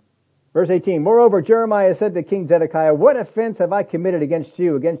 Verse 18, moreover, Jeremiah said to King Zedekiah, what offense have I committed against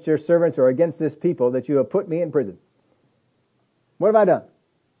you, against your servants, or against this people, that you have put me in prison? What have I done?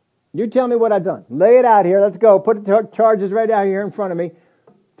 You tell me what I've done. Lay it out here. Let's go. Put the charges right out here in front of me.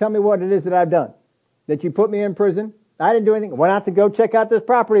 Tell me what it is that I've done. That you put me in prison. I didn't do anything. Went out to go check out this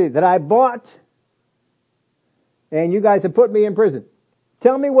property that I bought. And you guys have put me in prison.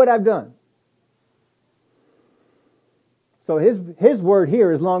 Tell me what I've done. So his word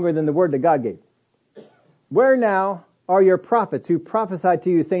here is longer than the word that God gave. Where now are your prophets who prophesied to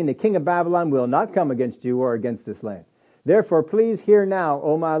you, saying, the king of Babylon will not come against you or against this land? Therefore, please hear now,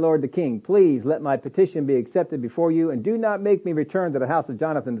 O my lord the king. Please let my petition be accepted before you, and do not make me return to the house of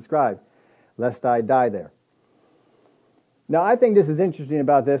Jonathan the scribe, lest I die there. Now, I think this is interesting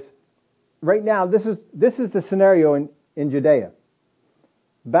about this. Right now, this is the scenario in Judea.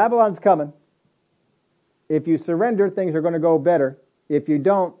 Babylon's coming. If you surrender, things are going to go better. If you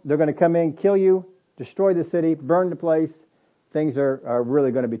don't, they're going to come in, kill you, destroy the city, burn the place. Things are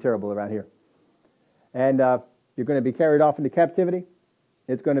really going to be terrible around here. And you're going to be carried off into captivity.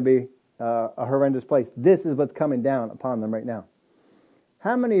 It's going to be a horrendous place. This is what's coming down upon them right now.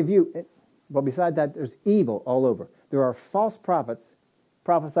 How many of you, well, besides that, there's evil all over. There are false prophets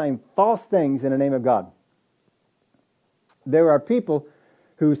prophesying false things in the name of God. There are people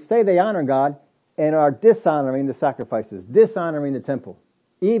who say they honor God and are dishonoring the sacrifices, dishonoring the temple.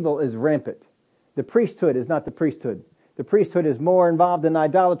 Evil is rampant. The priesthood is not the priesthood. The priesthood is more involved in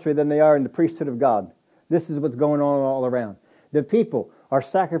idolatry than they are in the priesthood of God. This is what's going on all around. The people are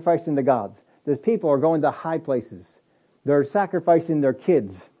sacrificing the gods. The people are going to high places. They're sacrificing their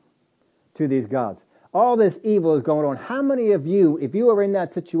kids to these gods. All this evil is going on. How many of you, if you are in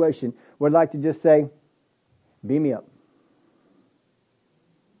that situation, would like to just say, beam me up?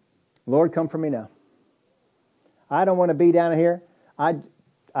 Lord, come for me now. I don't want to be down here.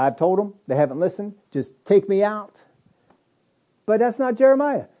 I've told them. They haven't listened. Just take me out. But that's not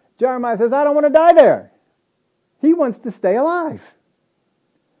Jeremiah. Jeremiah says, I don't want to die there. He wants to stay alive.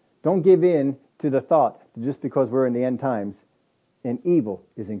 Don't give in to the thought that just because we're in the end times and evil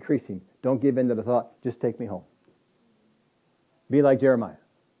is increasing, don't give in to the thought, just take me home. Be like Jeremiah.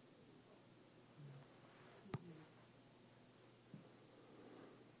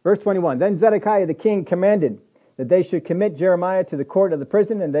 Verse 21, Then Zedekiah the king commanded that they should commit Jeremiah to the court of the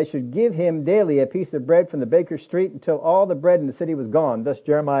prison, and they should give him daily a piece of bread from the baker's street until all the bread in the city was gone. Thus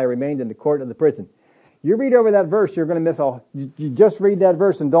Jeremiah remained in the court of the prison. You read over that verse, you're going to miss you just read that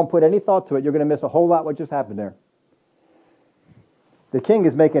verse and don't put any thought to it. You're going to miss a whole lot what just happened there. The king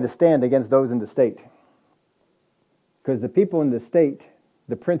is making a stand against those in the state. Because the people in the state,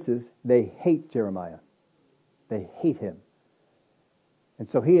 the princes, they hate Jeremiah. They hate him. And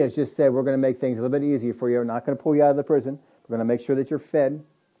so he has just said, we're going to make things a little bit easier for you. We're not going to pull you out of the prison. We're going to make sure that you're fed.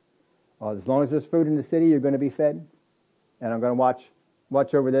 As long as there's food in the city, you're going to be fed. And I'm going to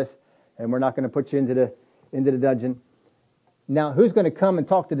watch over this. And we're not going to put you into the dungeon. Now, who's going to come and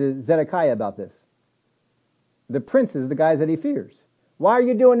talk to Zedekiah about this? The princes, the guys that he fears. Why are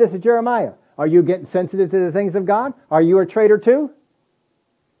you doing this to Jeremiah? Are you getting sensitive to the things of God? Are you a traitor too?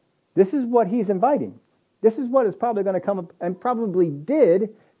 This is what he's inviting. This is what is probably going to come up, and probably did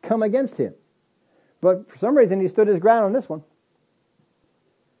come against him. But for some reason he stood his ground on this one.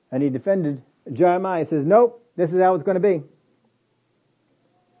 And he defended Jeremiah and says, nope, this is how it's going to be.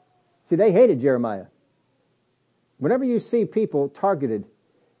 See, they hated Jeremiah. Whenever you see people targeted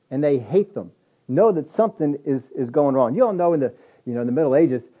and they hate them, know that something is going wrong. You all know in the Middle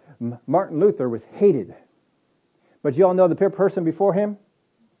Ages, Martin Luther was hated. But you all know the person before him?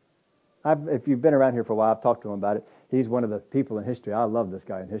 If you've been around here for a while, I've talked to him about it. He's one of the people in history. I love this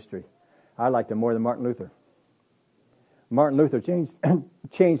guy in history. I liked him more than Martin Luther. Martin Luther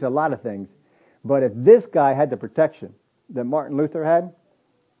changed a lot of things. But if this guy had the protection that Martin Luther had,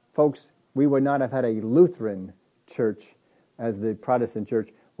 folks, we would not have had a Lutheran church as the Protestant church.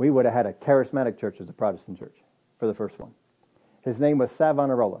 We would have had a charismatic church as the Protestant church for the first one. His name was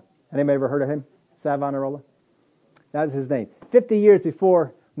Savonarola. Anybody ever heard of him? Savonarola? That was his name. 50 years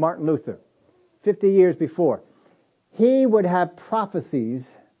before Martin Luther, 50 years before, he would have prophecies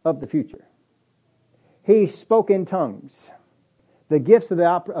of the future. He spoke in tongues. The gifts of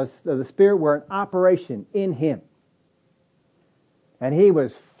the Spirit were in operation in him. And he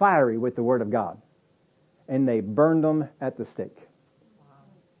was fiery with the Word of God. And they burned him at the stake.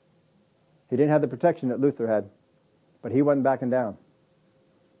 He didn't have the protection that Luther had, but he wasn't backing down.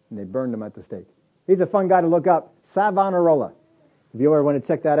 And they burned him at the stake. He's a fun guy to look up. Savonarola. If you ever want to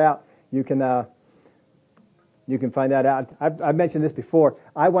check that out, you can find that out. I've mentioned this before.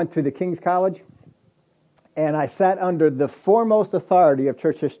 I went to the King's College, and I sat under the foremost authority of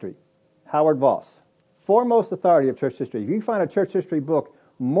church history, Howard Voss. Foremost authority of church history. If you find a church history book,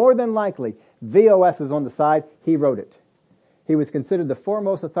 more than likely, VOS is on the side. He wrote it. He was considered the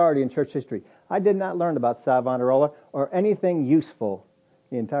foremost authority in church history. I did not learn about Savonarola or anything useful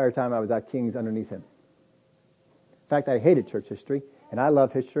the entire time I was at King's underneath him. In fact, I hated church history, and I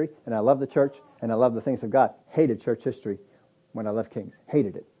love history, and I love the church, and I love the things of God. Hated church history when I left King's.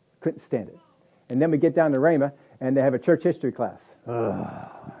 Hated it. Couldn't stand it. And then we get down to Rhema, and they have a church history class. I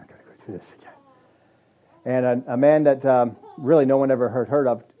gotta go through this again. And a man that really no one ever heard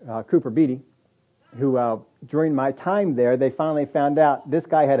of, Cooper Beatty, who during my time there, they finally found out this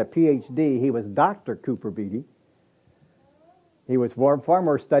guy had a PhD. He was Dr. Cooper Beatty. He was far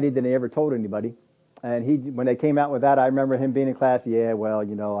more studied than he ever told anybody. And when they came out with that, I remember him being in class. Yeah, well, I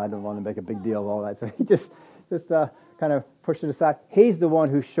don't want to make a big deal of all that. So he just kind of pushed it aside. He's the one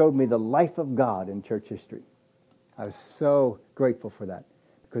who showed me the life of God in church history. I was so grateful for that.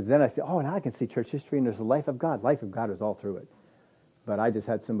 Because then I say, oh, now I can see church history and there's the life of God. Life of God is all through it. But I just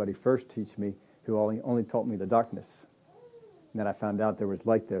had somebody first teach me who only taught me the darkness. And then I found out there was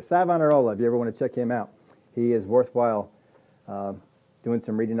light there. Savonarola, if you ever want to check him out, he is worthwhile doing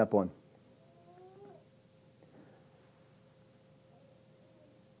some reading up on.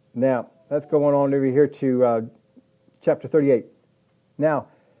 Now, let's go on over here to chapter 38. Now,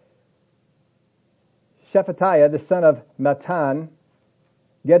 Shephatiah, the son of Matan,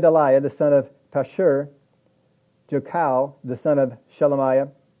 Gedaliah, the son of Pashur, Jokal, the son of Shelemiah,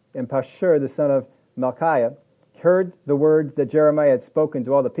 and Pashur, the son of Malchiah, heard the words that Jeremiah had spoken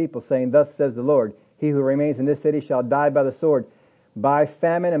to all the people, saying, Thus says the Lord, he who remains in this city shall die by the sword, by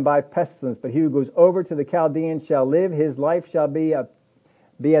famine and by pestilence, but he who goes over to the Chaldeans shall live, his life shall be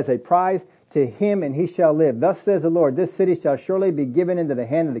as a prize to him, and he shall live. Thus says the Lord, this city shall surely be given into the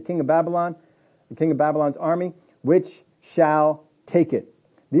hand of the king of Babylon, the king of Babylon's army, which shall take it.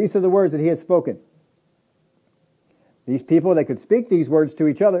 These are the words that he had spoken. These people, they could speak these words to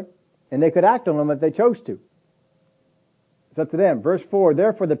each other, and they could act on them if they chose to. It's up to them. Verse 4,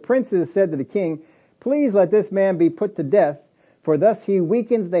 Therefore the princes said to the king, Please let this man be put to death, for thus he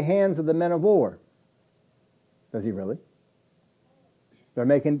weakens the hands of the men of war. Does he really?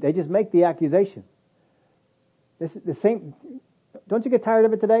 They just make the accusation. The same. Don't you get tired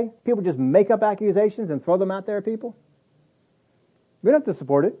of it today? People just make up accusations and throw them out there at people. We don't have to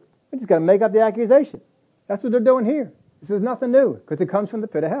support it. We just got to make up the accusation. That's what they're doing here. This is nothing new because it comes from the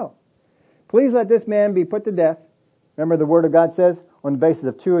pit of hell. Please let this man be put to death. Remember the word of God says, on the basis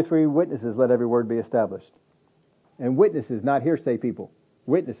of 2 or 3 witnesses, let every word be established. And witnesses, not hearsay people.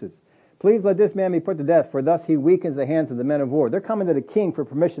 Witnesses. Please let this man be put to death, for thus he weakens the hands of the men of war. They're coming to the king for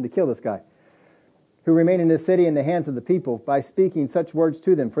permission to kill this guy, who remain in this city in the hands of the people, by speaking such words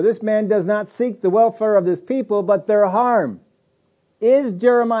to them. For this man does not seek the welfare of this people, but their harm. Is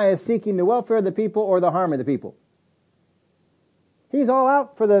Jeremiah seeking the welfare of the people or the harm of the people? He's all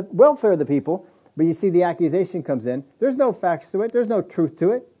out for the welfare of the people, but you see the accusation comes in. There's no facts to it. There's no truth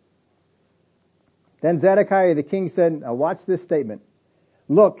to it. Then Zedekiah the king said, now watch this statement.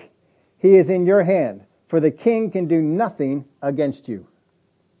 Look, he is in your hand, for the king can do nothing against you.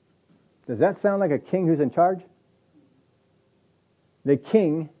 Does that sound like a king who's in charge? The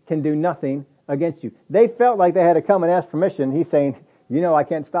king can do nothing against you. They felt like they had to come and ask permission. He's saying, I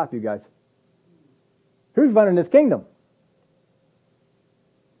can't stop you guys. Who's running this kingdom?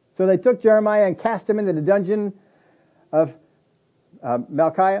 So they took Jeremiah and cast him into the dungeon of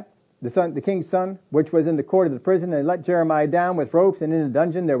Malchiah, the king's son, which was in the court of the prison, and let Jeremiah down with ropes, and in the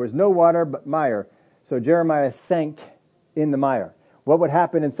dungeon there was no water but mire. So Jeremiah sank in the mire. What would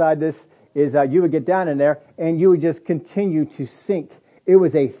happen inside this is you would get down in there and you would just continue to sink. It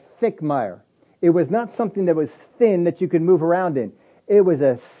was a thick mire. It was not something that was thin that you could move around in. It was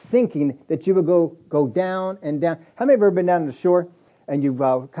a sinking that you would go down and down. How many have ever been down to the shore and you've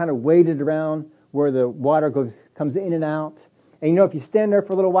kind of waded around where the water comes in and out? And if you stand there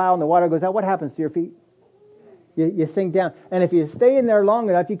for a little while and the water goes out, what happens to your feet? You sink down. And if you stay in there long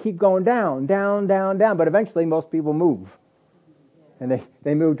enough, you keep going down, down, down, down. But eventually most people move. And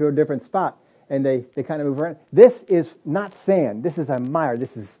they move to a different spot. And they kind of move around. This is not sand. This is a mire.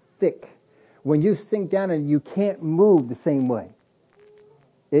 This is thick. When you sink down and you can't move the same way.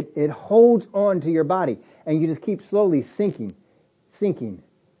 It holds on to your body. And you just keep slowly sinking, sinking,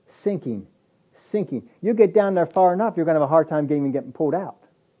 sinking, sinking. You get down there far enough, you're going to have a hard time getting pulled out.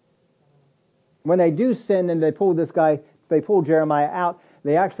 When they do send and they pull Jeremiah out,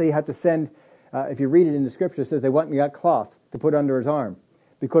 they actually have to send, if you read it in the scripture, it says they went and got cloth to put under his arm.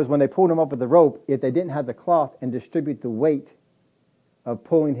 Because when they pulled him up with the rope, if they didn't have the cloth and distribute the weight of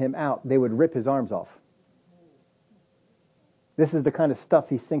pulling him out, they would rip his arms off. This is the kind of stuff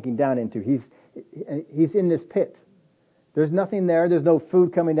he's sinking down into. He's in this pit. There's nothing there. There's no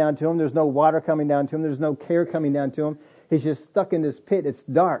food coming down to him. There's no water coming down to him. There's no care coming down to him. He's just stuck in this pit. It's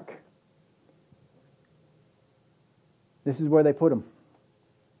dark. This is where they put him.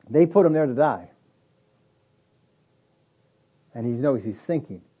 They put him there to die. And he knows he's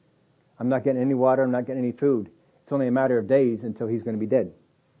sinking. I'm not getting any water. I'm not getting any food. It's only a matter of days until he's going to be dead.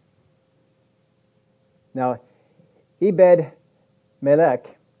 Now,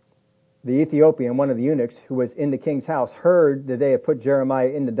 Ebed-Melech, the Ethiopian, one of the eunuchs who was in the king's house, heard that they had put Jeremiah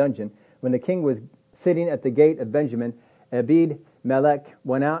in the dungeon. When the king was sitting at the gate of Benjamin, Ebed-Melech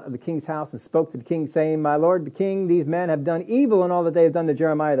went out of the king's house and spoke to the king, saying, My lord, the king, these men have done evil in all that they have done to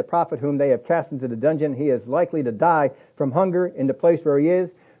Jeremiah the prophet, whom they have cast into the dungeon. He is likely to die from hunger in the place where he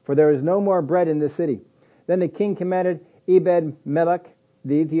is, for there is no more bread in this city. Then the king commanded Ebed-Melech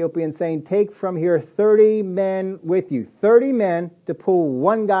the Ethiopian, saying, take from here 30 men with you. 30 men to pull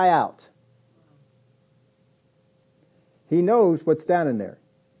one guy out. He knows what's down in there.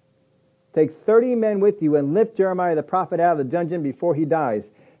 Take 30 men with you and lift Jeremiah the prophet out of the dungeon before he dies.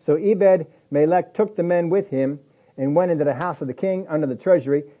 So Ebed-Melech took the men with him and went into the house of the king under the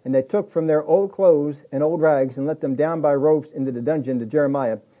treasury, and they took from their old clothes and old rags and let them down by ropes into the dungeon to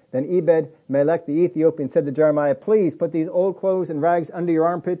Jeremiah. Then Ebed-Melech the Ethiopian said to Jeremiah, please put these old clothes and rags under your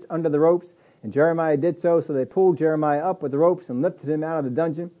armpits, under the ropes. And Jeremiah did so. So they pulled Jeremiah up with the ropes and lifted him out of the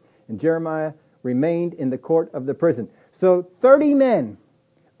dungeon. And Jeremiah remained in the court of the prison. So 30 men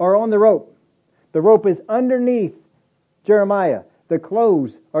are on the rope. The rope is underneath Jeremiah. The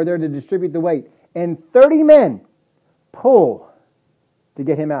clothes are there to distribute the weight. And 30 men pull to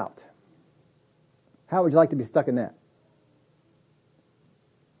get him out. How would you like to be stuck in that?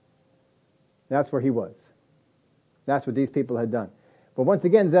 That's where he was. That's what these people had done. But once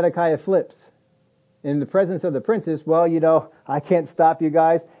again, Zedekiah flips. In the presence of the princes, well, I can't stop you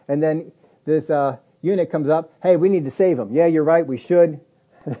guys. And then this eunuch comes up, hey, we need to save him. Yeah, you're right, we should.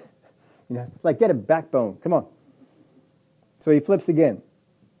 Like, get a backbone. Come on. So he flips again.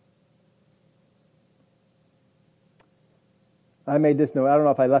 I made this note. I don't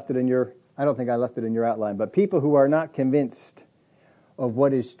know if I left it in your, I don't think I left it in your outline. But people who are not convinced of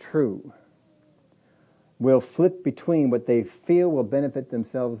what is true will flip between what they feel will benefit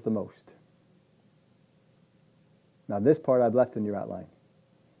themselves the most. Now this part I've left in your outline.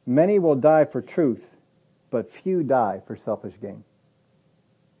 Many will die for truth, but few die for selfish gain.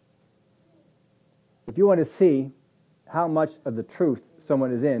 If you want to see how much of the truth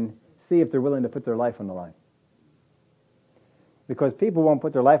someone is in, see if they're willing to put their life on the line. Because people won't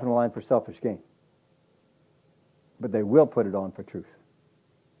put their life on the line for selfish gain. But they will put it on for truth.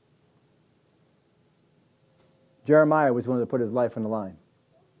 Jeremiah was willing to put his life on the line.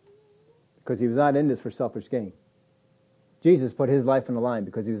 Because he was not in this for selfish gain. Jesus put his life on the line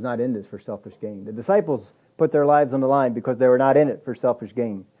because he was not in this for selfish gain. The disciples put their lives on the line because they were not in it for selfish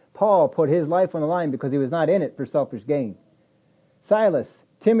gain. Paul put his life on the line because he was not in it for selfish gain. Silas,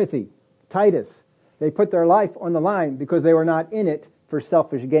 Timothy, Titus, they put their life on the line because they were not in it for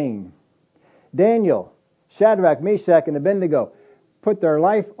selfish gain. Daniel, Shadrach, Meshach, and Abednego put their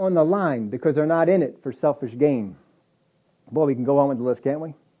life on the line because they're not in it for selfish gain. Boy, we can go on with the list, can't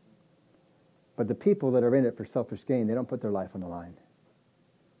we? But the people that are in it for selfish gain, they don't put their life on the line.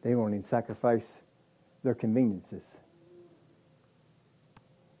 They won't even sacrifice their conveniences.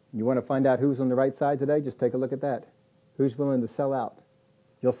 You want to find out who's on the right side today? Just take a look at that. Who's willing to sell out?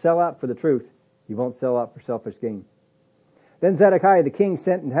 You'll sell out for the truth. You won't sell out for selfish gain. Then Zedekiah the king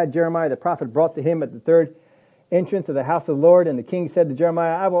sent and had Jeremiah the prophet brought to him at the third entrance of the house of the Lord. And the king said to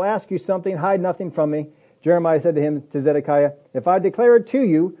Jeremiah, I will ask you something, hide nothing from me. Jeremiah said to him, to Zedekiah, if I declare it to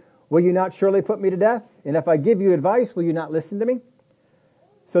you, will you not surely put me to death? And if I give you advice, will you not listen to me?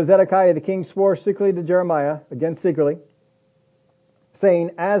 So Zedekiah the king swore secretly to Jeremiah, again secretly,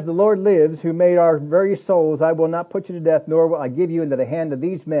 saying, as the Lord lives, who made our very souls, I will not put you to death, nor will I give you into the hand of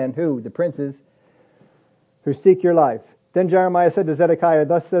these men, who, the princes, who seek your life. Then Jeremiah said to Zedekiah,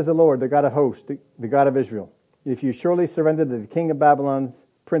 thus says the Lord, the God of hosts, the God of Israel, if you surely surrender to the king of Babylon's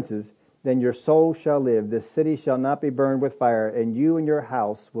princes, then your soul shall live. This city shall not be burned with fire, and you and your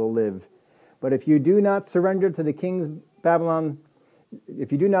house will live. But if you do not surrender to the king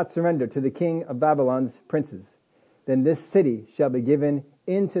of Babylon's princes, then this city shall be given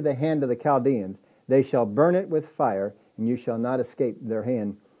into the hand of the Chaldeans. They shall burn it with fire, and you shall not escape their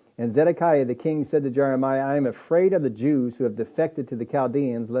hand. And Zedekiah the king said to Jeremiah, I am afraid of the Jews who have defected to the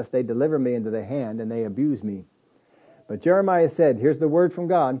Chaldeans, lest they deliver me into their hand and they abuse me. But Jeremiah said, here's the word from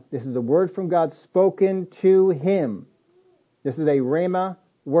God. This is the word from God spoken to him. This is a Rhema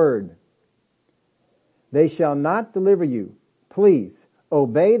word. They shall not deliver you. Please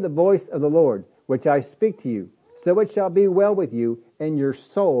obey the voice of the Lord, which I speak to you. So it shall be well with you, and your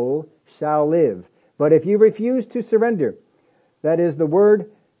soul shall live. But if you refuse to surrender, that is the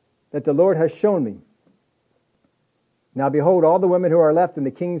word that the Lord has shown me. Now behold, all the women who are left in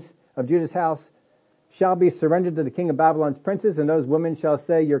the kings of Judah's house shall be surrendered to the king of Babylon's princes, and those women shall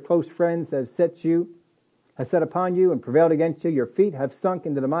say, your close friends have set upon you and prevailed against you. Your feet have sunk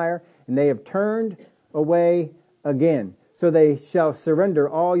into the mire, and they have turned away again. So they shall surrender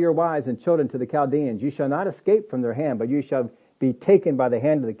all your wives and children to the Chaldeans. You shall not escape from their hand, but you shall be taken by the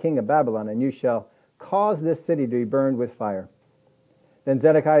hand of the king of Babylon, and you shall cause this city to be burned with fire. Then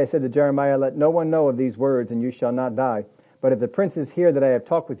Zedekiah said to Jeremiah, let no one know of these words, and you shall not die. But if the princes hear that I have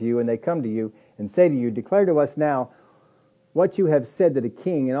talked with you, and they come to you and say to you, declare to us now what you have said to the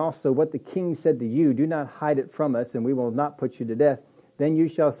king, and also what the king said to you, do not hide it from us, and we will not put you to death. Then you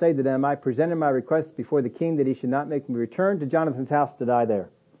shall say to them, I presented my request before the king that he should not make me return to Jonathan's house to die there.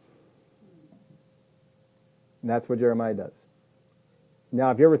 And that's what Jeremiah does.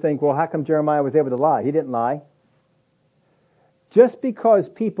 Now, if you ever think, well, how come Jeremiah was able to lie? He didn't lie. Just because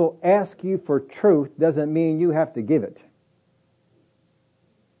people ask you for truth doesn't mean you have to give it.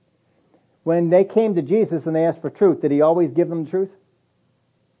 When they came to Jesus and they asked for truth, did he always give them the truth?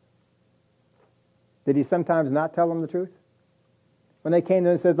 Did he sometimes not tell them the truth? When they came to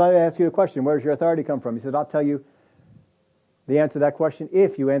him and said, let me ask you a question. Where does your authority come from? He said, I'll tell you the answer to that question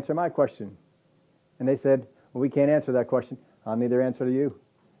if you answer my question. And they said, well, we can't answer that question. I'll neither answer to you.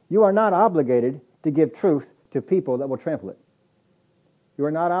 You are not obligated to give truth to people that will trample it. You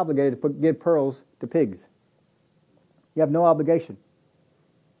are not obligated to give pearls to pigs. You have no obligation.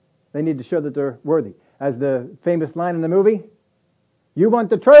 They need to show that they're worthy. As the famous line in the movie, you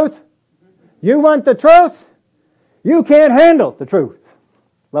want the truth? You want the truth? You can't handle the truth.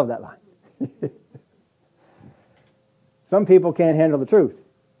 Love that line. Some people can't handle the truth.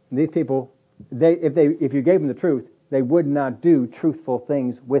 And these people, if you gave them the truth, they would not do truthful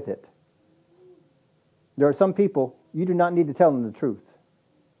things with it. There are some people, you do not need to tell them the truth.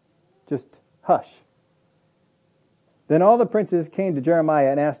 Just hush. Then all the princes came to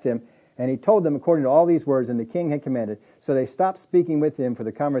Jeremiah and asked him, and he told them according to all these words, and the king had commanded. So they stopped speaking with him, for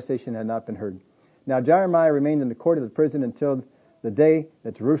the conversation had not been heard. Now Jeremiah remained in the court of the prison until the day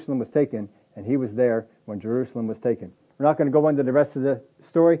that Jerusalem was taken, and he was there when Jerusalem was taken. We're not going to go into the rest of the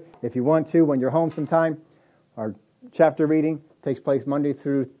story. If you want to, when you're home sometime, our chapter reading takes place Monday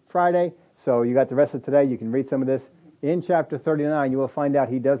through Friday, so you got the rest of today. You can read some of this. In chapter 39, you will find out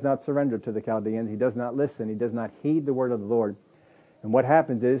he does not surrender to the Chaldeans. He does not listen. He does not heed the word of the Lord. And what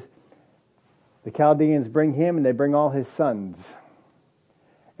happens is, the Chaldeans bring him and they bring all his sons.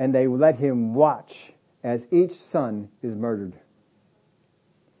 And they let him watch as each son is murdered.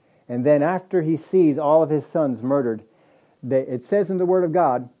 And then after he sees all of his sons murdered, it says in the Word of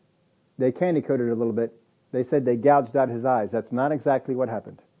God, they candy coated it a little bit. They said they gouged out his eyes. That's not exactly what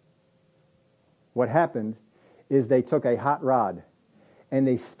happened. What happened is they took a hot rod and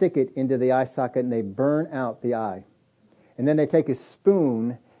they stick it into the eye socket and they burn out the eye. And then they take a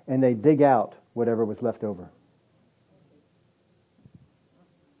spoon and they dig out whatever was left over.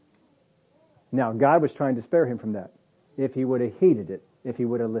 Now, God was trying to spare him from that. If he would have heeded it, if he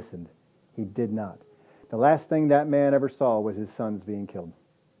would have listened, he did not. The last thing that man ever saw was his sons being killed.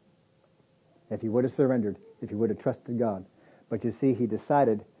 If he would have surrendered, if he would have trusted God. But you see, he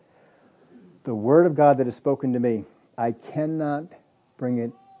decided, the word of God that is spoken to me, I cannot bring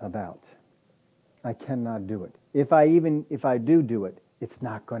it about. I cannot do it. If I do it, it's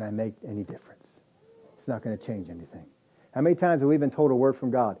not going to make any difference. It's not going to change anything. How many times have we been told a word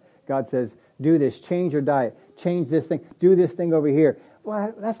from God? God says, do this, change your diet, change this thing, do this thing over here.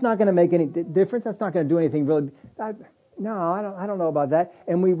 Well, that's not going to make any difference. That's not going to do anything really. I don't know about that.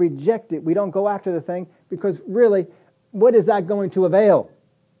 And we reject it. We don't go after the thing because really, what is that going to avail?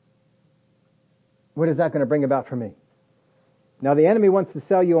 What is that going to bring about for me? Now the enemy wants to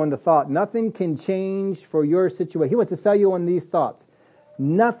sell you on the thought, nothing can change for your situation. He wants to sell you on these thoughts.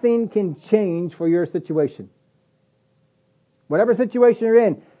 Nothing can change for your situation. Whatever situation you're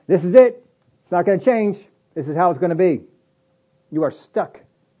in, this is it. It's not going to change. This is how it's going to be. You are stuck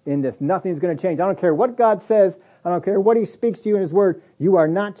in this. Nothing's going to change. I don't care what God says. I don't care what He speaks to you in His Word. You are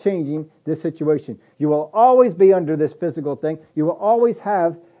not changing this situation. You will always be under this physical thing. You will always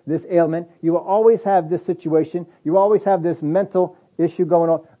have this ailment. You will always have this situation. You will always have this mental issue going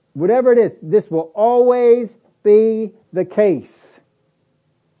on. Whatever it is, this will always be the case.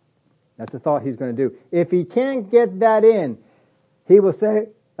 That's the thought he's going to do. If he can't get that in, he will say,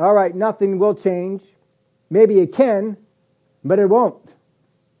 all right, nothing will change. Maybe it can, but it won't.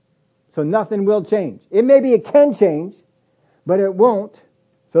 So nothing will change. Maybe it can change, but it won't.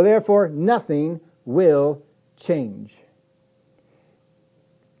 So therefore, nothing will change.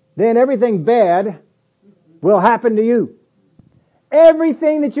 Then everything bad will happen to you.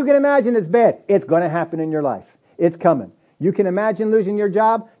 Everything that you can imagine that's bad, it's going to happen in your life. It's coming. You can imagine losing your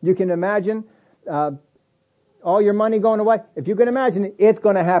job. You can imagine all your money going away. If you can imagine it, it's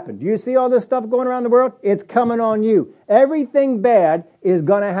going to happen. Do you see all this stuff going around the world? It's coming on you. Everything bad is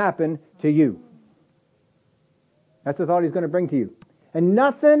going to happen to you. That's the thought he's going to bring to you. And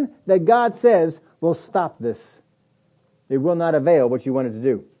nothing that God says will stop this. It will not avail what you wanted to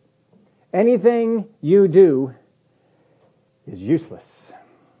do. Anything you do is useless.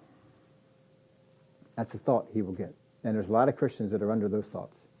 That's the thought he will get. And there's a lot of Christians that are under those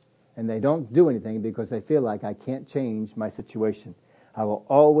thoughts. And they don't do anything because they feel like I can't change my situation. I will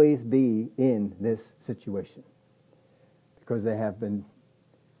always be in this situation. Because they have been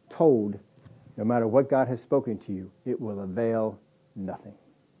told, no matter what God has spoken to you, it will avail nothing.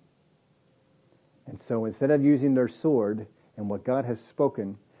 And so instead of using their sword and what God has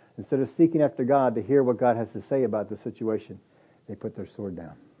spoken, instead of seeking after God to hear what God has to say about the situation, they put their sword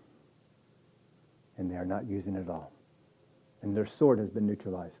down. And they are not using it at all. And their sword has been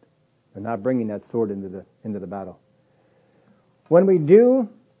neutralized. They're not bringing that sword into the battle. When we do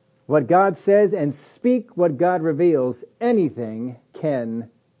what God says and speak what God reveals, anything can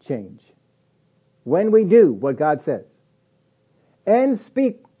change. When we do what God says and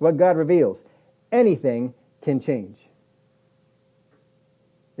speak what God reveals, anything can change.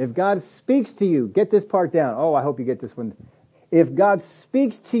 If God speaks to you, get this part down. Oh, I hope you get this one. If God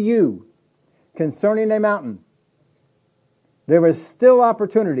speaks to you concerning a mountain, there is still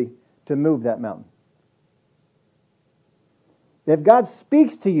opportunity to move that mountain. If God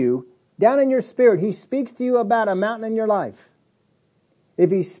speaks to you, down in your spirit, He speaks to you about a mountain in your life. If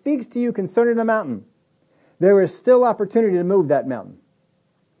He speaks to you concerning a mountain, there is still opportunity to move that mountain.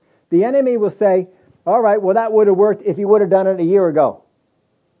 The enemy will say, all right, well that would have worked if you would have done it a year ago.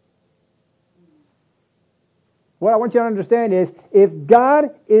 What I want you to understand is, if God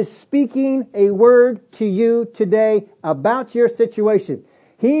is speaking a word to you today about your situation,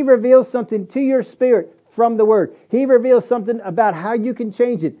 He reveals something to your spirit from the Word. He reveals something about how you can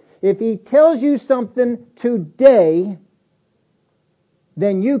change it. If He tells you something today,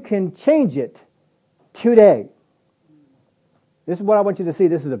 then you can change it today. This is what I want you to see.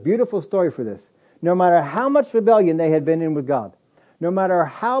 This is a beautiful story for this. No matter how much rebellion they had been in with God, no matter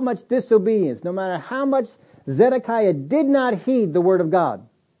how much disobedience, no matter how much Zedekiah did not heed the word of God,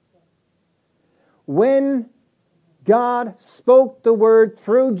 when God spoke the word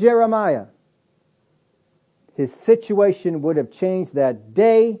through Jeremiah, his situation would have changed that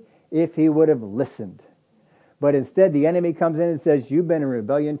day if he would have listened. But instead, the enemy comes in and says, you've been in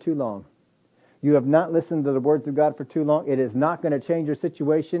rebellion too long. You have not listened to the words of God for too long. It is not going to change your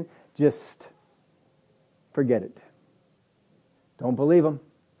situation. Just forget it. Don't believe him.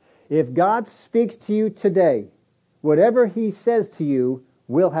 If God speaks to you today, whatever He says to you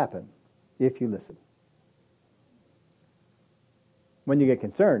will happen if you listen. When you get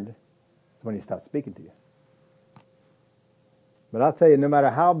concerned, it's when He stops speaking to you. But I'll tell you, no matter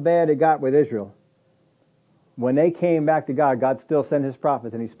how bad it got with Israel, when they came back to God, God still sent His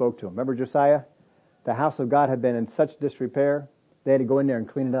prophets and He spoke to them. Remember Josiah? The house of God had been in such disrepair, they had to go in there and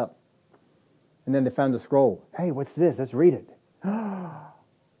clean it up. And then they found the scroll. Hey, what's this? Let's read it.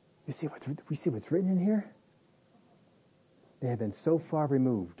 We see what's written in here? They had been so far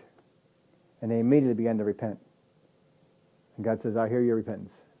removed. And they immediately began to repent. And God says, I hear your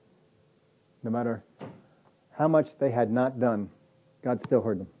repentance. No matter how much they had not done, God still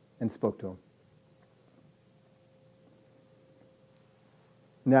heard them and spoke to them.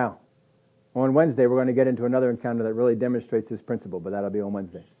 Now, on Wednesday, we're going to get into another encounter that really demonstrates this principle, but that'll be on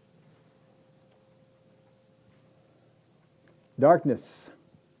Wednesday. Darkness.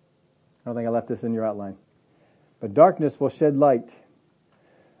 I don't think I left this in your outline. But darkness will shed light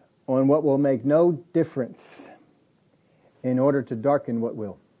on what will make no difference in order to darken what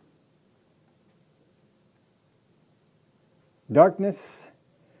will. Darkness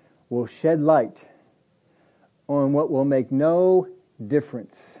will shed light on what will make no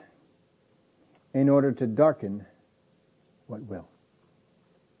difference in order to darken what will.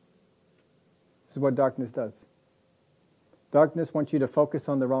 This is what darkness does. Darkness wants you to focus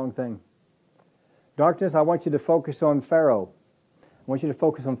on the wrong thing. Darkness, I want you to focus on Pharaoh. I want you to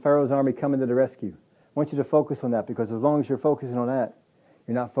focus on Pharaoh's army coming to the rescue. I want you to focus on that, because as long as you're focusing on that,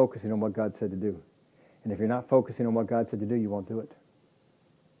 you're not focusing on what God said to do. And if you're not focusing on what God said to do, you won't do it.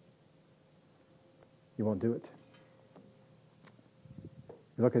 You won't do it.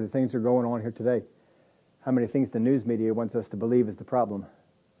 You look at the things that are going on here today. How many things the news media wants us to believe is the problem?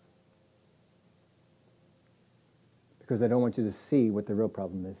 Because they don't want you to see what the real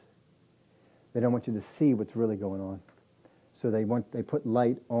problem is. They don't want you to see what's really going on. So they put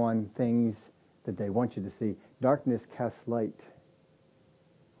light on things that they want you to see. Darkness casts light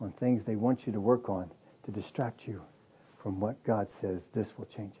on things they want you to work on to distract you from what God says. This will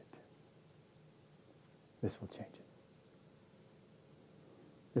change it. This will change it.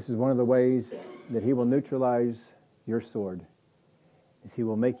 This is one of the ways that He will neutralize your sword. Is He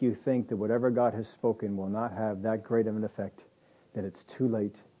will make you think that whatever God has spoken will not have that great of an effect, that it's too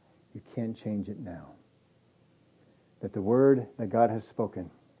late, you can't change it now. That the word that God has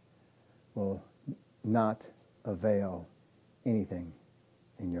spoken will not avail anything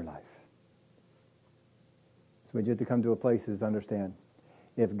in your life. So we need to come to a place is understand,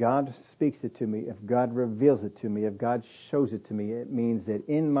 If God speaks it to me, if God reveals it to me, if God shows it to me, it means that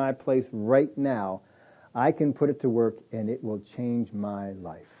in my place right now, I can put it to work and it will change my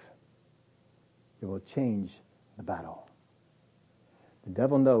life. It will change the battle. The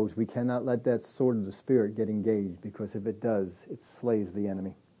devil knows we cannot let that sword of the Spirit get engaged, because if it does, it slays the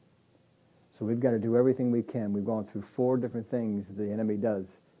enemy. So we've got to do everything we can. We've gone through 4 different things that the enemy does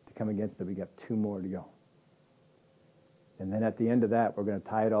to come against it. We've got 2 more to go. And then at the end of that, we're going to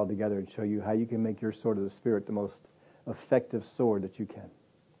tie it all together and show you how you can make your sword of the Spirit the most effective sword that you can.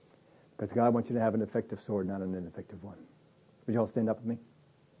 Because God wants you to have an effective sword, not an ineffective one. Would you all stand up with me?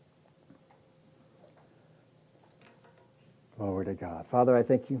 Glory to God. Father, I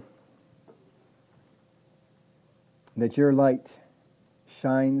thank you that your light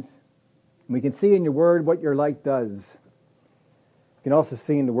shines. We can see in your word what your light does. We can also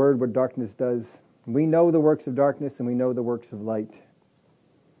see in the word what darkness does. We know the works of darkness and we know the works of light.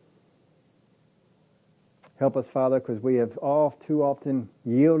 Help us, Father, because we have all too often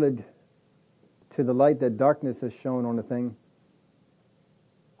yielded to the light that darkness has shown on the thing,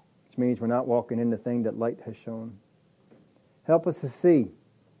 which means we're not walking in the thing that light has shown. Help us to see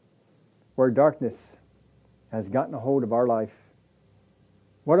where darkness has gotten a hold of our life.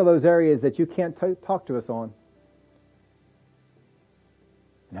 What are those areas that you can't talk to us on?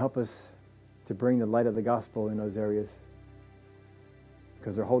 And help us to bring the light of the gospel in those areas,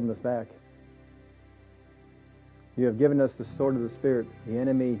 because they're holding us back. You have given us the sword of the Spirit. The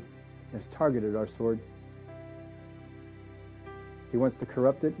enemy has targeted our sword. He wants to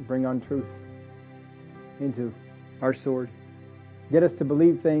corrupt it and bring untruth into our sword. Get us to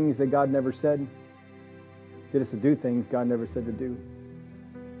believe things that God never said. Get us to do things God never said to do.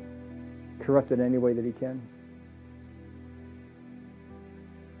 Corrupt it any way that he can.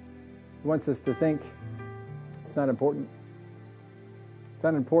 He wants us to think it's not important. It's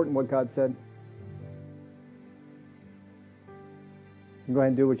not important what God said. You can go ahead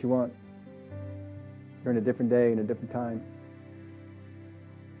and do what you want. You're in a different day and a different time.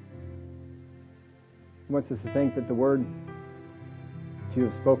 He wants us to think that the word that you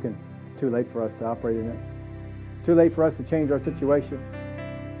have spoken, it's too late for us to operate in it. It's too late for us to change our situation.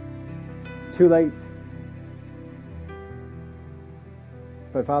 It's too late.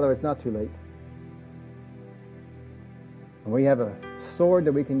 But Father, it's not too late. And we have a sword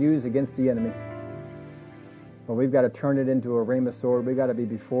that we can use against the enemy. But we've got to turn it into a rhema sword. We've got to be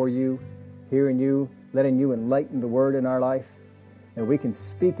before you, hearing you, letting you enlighten the word in our life. And we can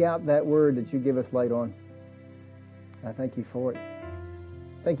speak out that word that you give us light on. I thank you for it.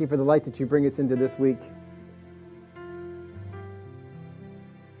 Thank you for the light that you bring us into this week.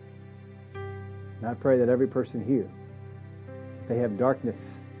 And I pray that every person here, they have darkness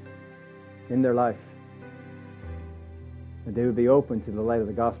in their life, that they would be open to the light of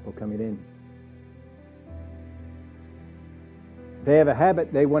the gospel coming in. If they have a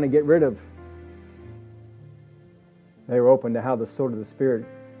habit they want to get rid of, they are open to how the sword of the Spirit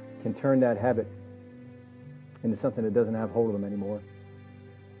can turn that habit into something that doesn't have hold of them anymore.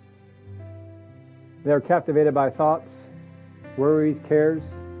 They are captivated by thoughts, worries, cares.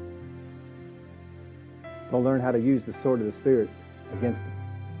 They'll learn how to use the sword of the Spirit against them.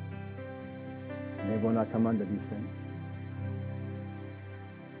 And they will not come under these things.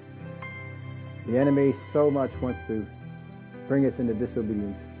 The enemy so much wants to bring us into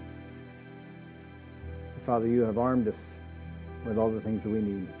disobedience. Father, you have armed us with all the things that we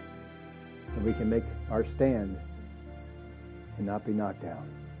need, that we can make our stand and not be knocked down.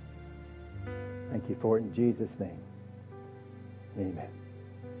 Thank you for it in Jesus' name. Amen.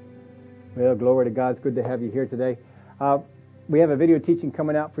 Well, glory to God. It's good to have you here today. We have a video teaching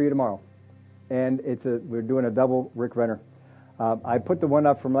coming out for you tomorrow, and we're doing a double Rick Renner. I put the one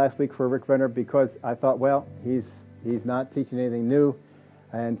up from last week for Rick Renner because I thought, well, he's not teaching anything new,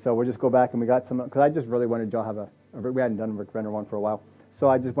 and so we'll just go back and we got some, because I just really wanted y'all to have we hadn't done a Rick Renner one for a while, so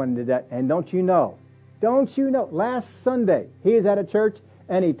I just wanted to do that. And don't you know, last Sunday he is at a church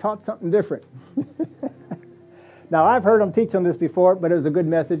and he taught something different. Now I've heard him teach on this before, but it was a good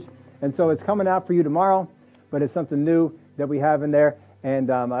message, and so it's coming out for you tomorrow, but it's something new that we have in there.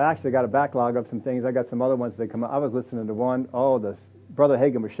 And I actually got a backlog of some things. I got some other ones that come out. I was listening to one. Oh, Brother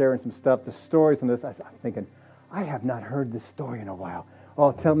Hagin was sharing some stuff, the stories from this. I'm thinking, I have not heard this story in a while.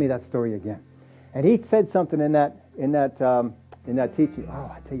 Oh, tell me that story again. And he said something in that teaching.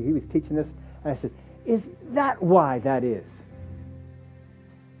 Oh, I tell you, he was teaching this, and I said, "Is that why that is?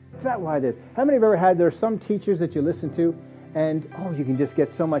 Is that why it is?" How many have ever had? There's some teachers that you listen to, and you can just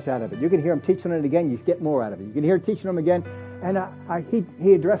get so much out of it. You can hear them teaching it again, you just get more out of it. You can hear teaching them again. And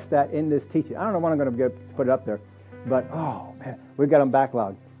he addressed that in this teaching. I don't know when I'm going to put it up there, But, oh, man, we've got them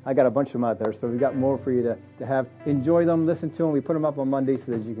backlogged. I got a bunch of them out there, so we've got more for you to have. Enjoy them, listen to them. We put them up on Monday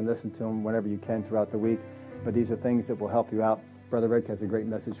so that you can listen to them whenever you can throughout the week. But these are things that will help you out. Brother Rick has a great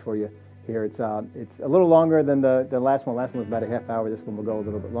message for you here. It's a little longer than the last one. Last one was about a half hour. This one will go a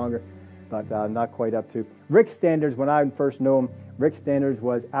little bit longer, but not quite up to. Rick's standards, when I first knew him, Rick's standards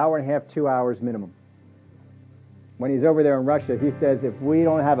was hour and a half, 2 hours minimum. When he's over there in Russia, he says if we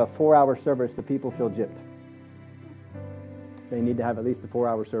don't have a 4-hour service, the people feel gypped. They need to have at least a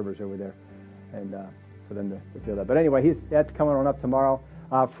 4-hour service over there, and for them to feel that. But anyway, that's coming on up tomorrow.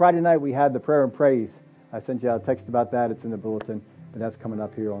 Friday night we had the prayer and praise. I sent you a text about that. It's in the bulletin, but that's coming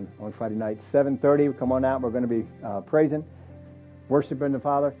up here on Friday night, 7:30. Come on out. We're going to be praising, worshiping the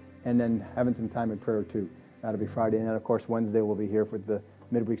Father, and then having some time in prayer too. That'll be Friday, and then of course Wednesday we'll be here for the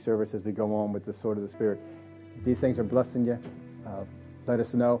midweek service as we go on with the sword of the Spirit. These things are blessing you. Let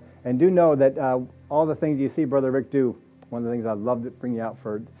us know, and do know that all the things you see Brother Rick do. One of the things I'd love to bring you out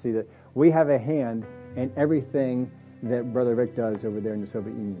for, to see that we have a hand in everything that Brother Rick does over there in the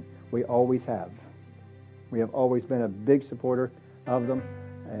Soviet Union. We always have. We have always been a big supporter of them,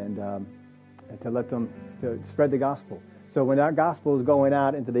 and to let them to spread the gospel. So when that gospel is going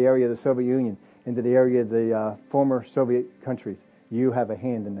out into the area of the Soviet Union, into the area of the former Soviet countries, you have a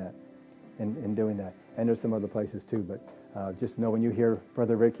hand in that, in doing that. And there's some other places too, but just know when you hear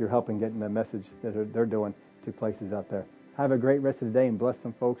Brother Rick, you're helping getting the message that they're doing to places out there. Have a great rest of the day and bless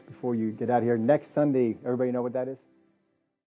some folks before you get out of here. Next Sunday, everybody know what that is?